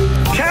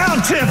 Cow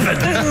tipping.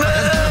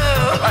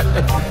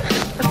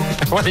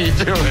 What are you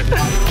doing?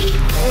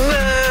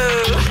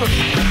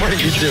 What are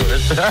you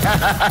doing?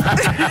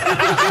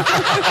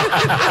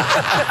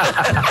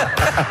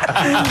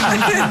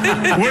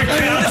 We're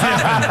cow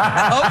tipping.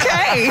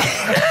 Okay.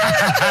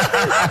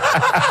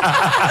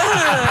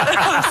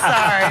 I'm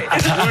sorry.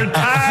 We're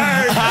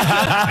tired.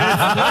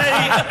 It's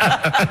late.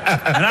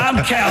 And I'm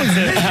cow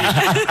tipping.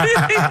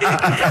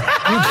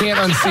 You can't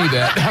unsee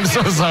that. I'm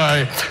so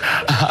sorry.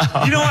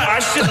 You know what? I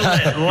should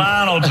have let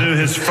Lionel do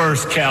his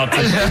first cow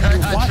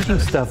tipping. Watching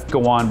stuff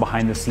go on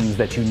behind the scenes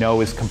that you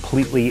know is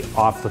completely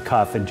off the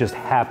cuff and just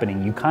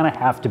happening, you kind of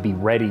have to be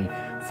ready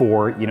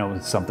for,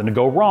 something to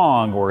go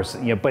wrong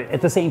but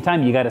at the same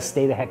time, you got to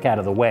stay the heck out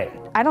of the way.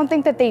 I don't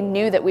think that they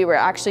knew that we were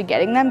actually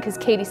getting them because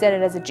Katie said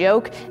it as a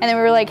joke. And then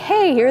we were like,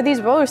 hey, here are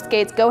these roller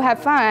skates, go have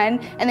fun.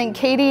 And then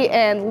Katie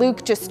and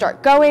Luke just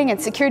start going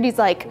and security's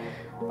like,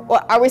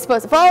 well, are we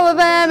supposed to follow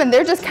them? And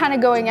they're just kind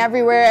of going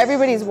everywhere.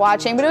 Everybody's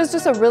watching, but it was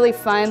just a really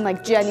fun,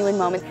 genuine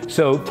moment.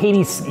 So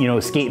Katie's,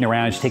 skating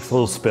around. She takes a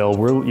little spill.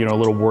 We're, a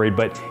little worried,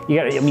 but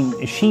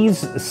she's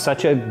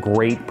such a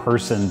great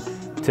person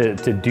to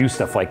do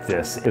stuff like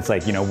this. It's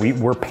like,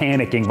 we're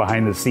panicking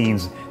behind the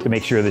scenes to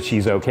make sure that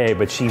she's okay,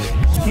 but she's...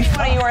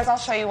 One of yours, I'll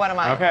show you one of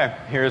mine. Okay,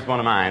 here's one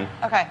of mine.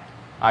 Okay.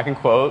 I can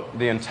quote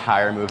the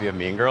entire movie of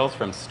Mean Girls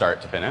from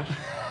start to finish.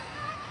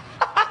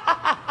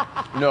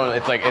 No,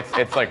 it's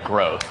like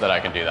gross that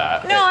I can do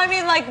that. No, I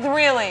mean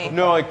really.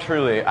 No,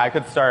 truly. I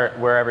could start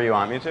wherever you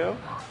want me to.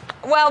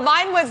 Well,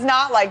 mine was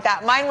not like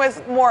that. Mine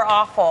was more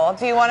awful.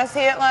 Do you want to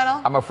see it,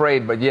 Lionel? I'm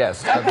afraid, but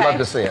yes, I'd love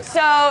to see it.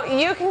 So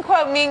you can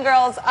quote Mean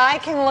Girls, I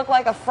can look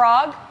like a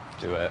frog.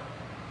 Do it.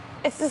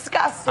 It's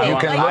disgusting. You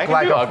can look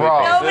like a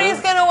frog. Nobody's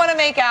gonna want to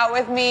make out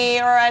with me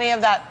or any of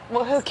that.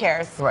 Well, who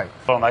cares? Right.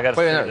 Boom, I got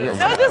to No,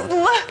 just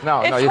look.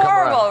 No, it's you come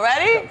horrible. around.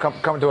 Ready?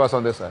 Come to us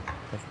on this side.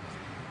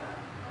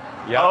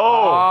 Yeah.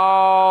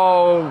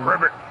 Oh,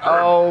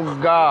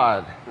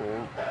 God.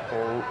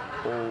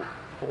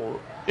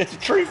 It's a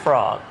tree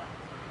frog.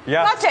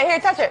 Yeah. Touch it. Here,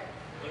 touch it.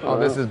 Oh,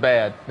 this is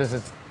bad. This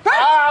is.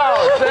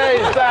 Oh,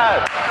 Jesus!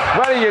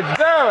 What are you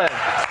doing?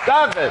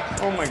 Stop it!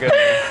 Oh my goodness.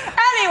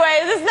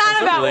 Anyways, it's not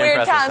That's a about really weird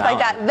impressive talents like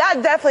that.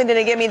 That definitely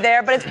didn't get me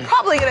there, but it's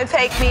probably gonna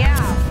take me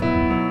out.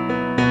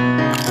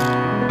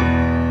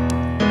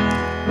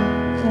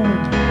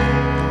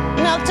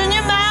 Melt in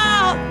your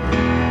mouth.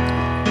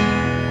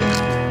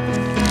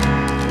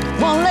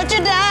 Won't let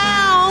you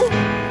down.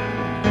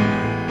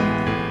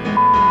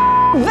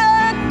 The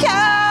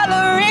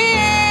calories.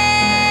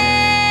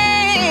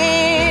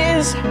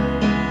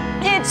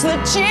 It's the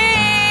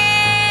cheese.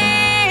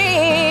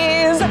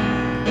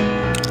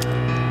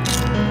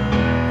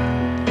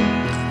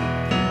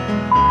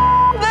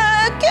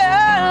 The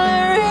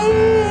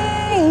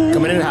calories.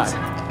 Coming in hot.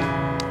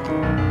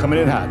 Coming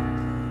in hot.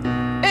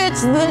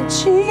 It's the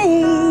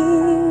cheese.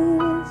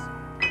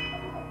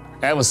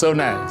 That was so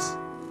nice.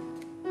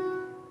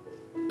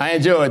 I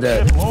enjoyed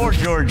that.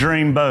 What's your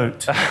dream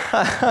boat?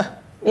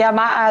 Yeah,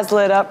 my eyes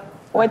lit up.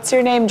 What's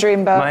your name,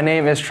 Dreamboat? My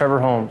name is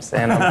Trevor Holmes,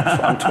 and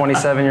I'm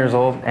 27 years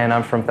old, and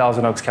I'm from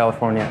Thousand Oaks,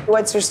 California.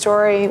 What's your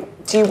story?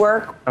 Do you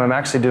work? I'm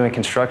actually doing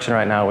construction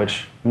right now,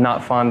 which I'm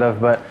not fond of,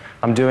 but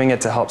I'm doing it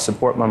to help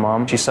support my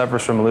mom. She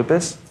suffers from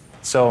lupus,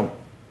 so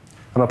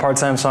I'm a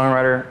part-time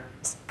songwriter,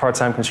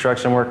 part-time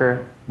construction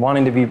worker,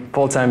 wanting to be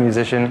full-time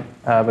musician,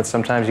 but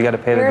sometimes you got to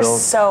pay the You're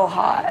bills. so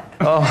hot.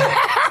 Oh,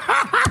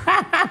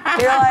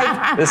 You're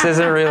like, this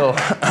isn't real.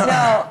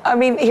 no, I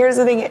mean, here's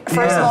the thing.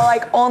 First of all,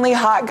 like, only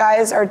hot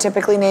guys are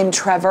typically named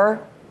Trevor.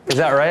 Is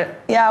that right?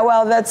 Yeah,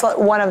 well, that's like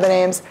one of the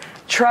names.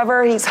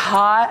 Trevor, he's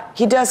hot.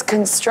 He does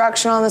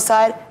construction on the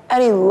side,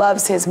 and he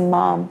loves his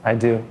mom. I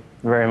do,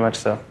 very much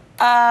so.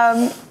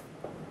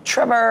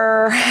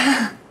 Trevor.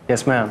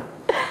 Yes, ma'am.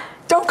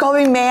 Don't call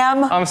me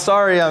ma'am. I'm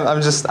sorry.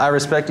 I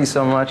respect you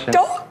so much. And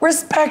Don't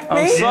respect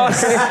me. I'm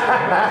sorry.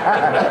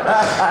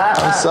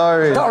 I'm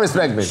sorry. Don't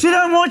respect me. She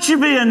don't want you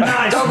being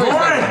nice. Don't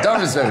respect me.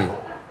 Don't respect me.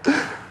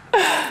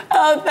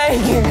 Oh,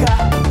 thank you, guys.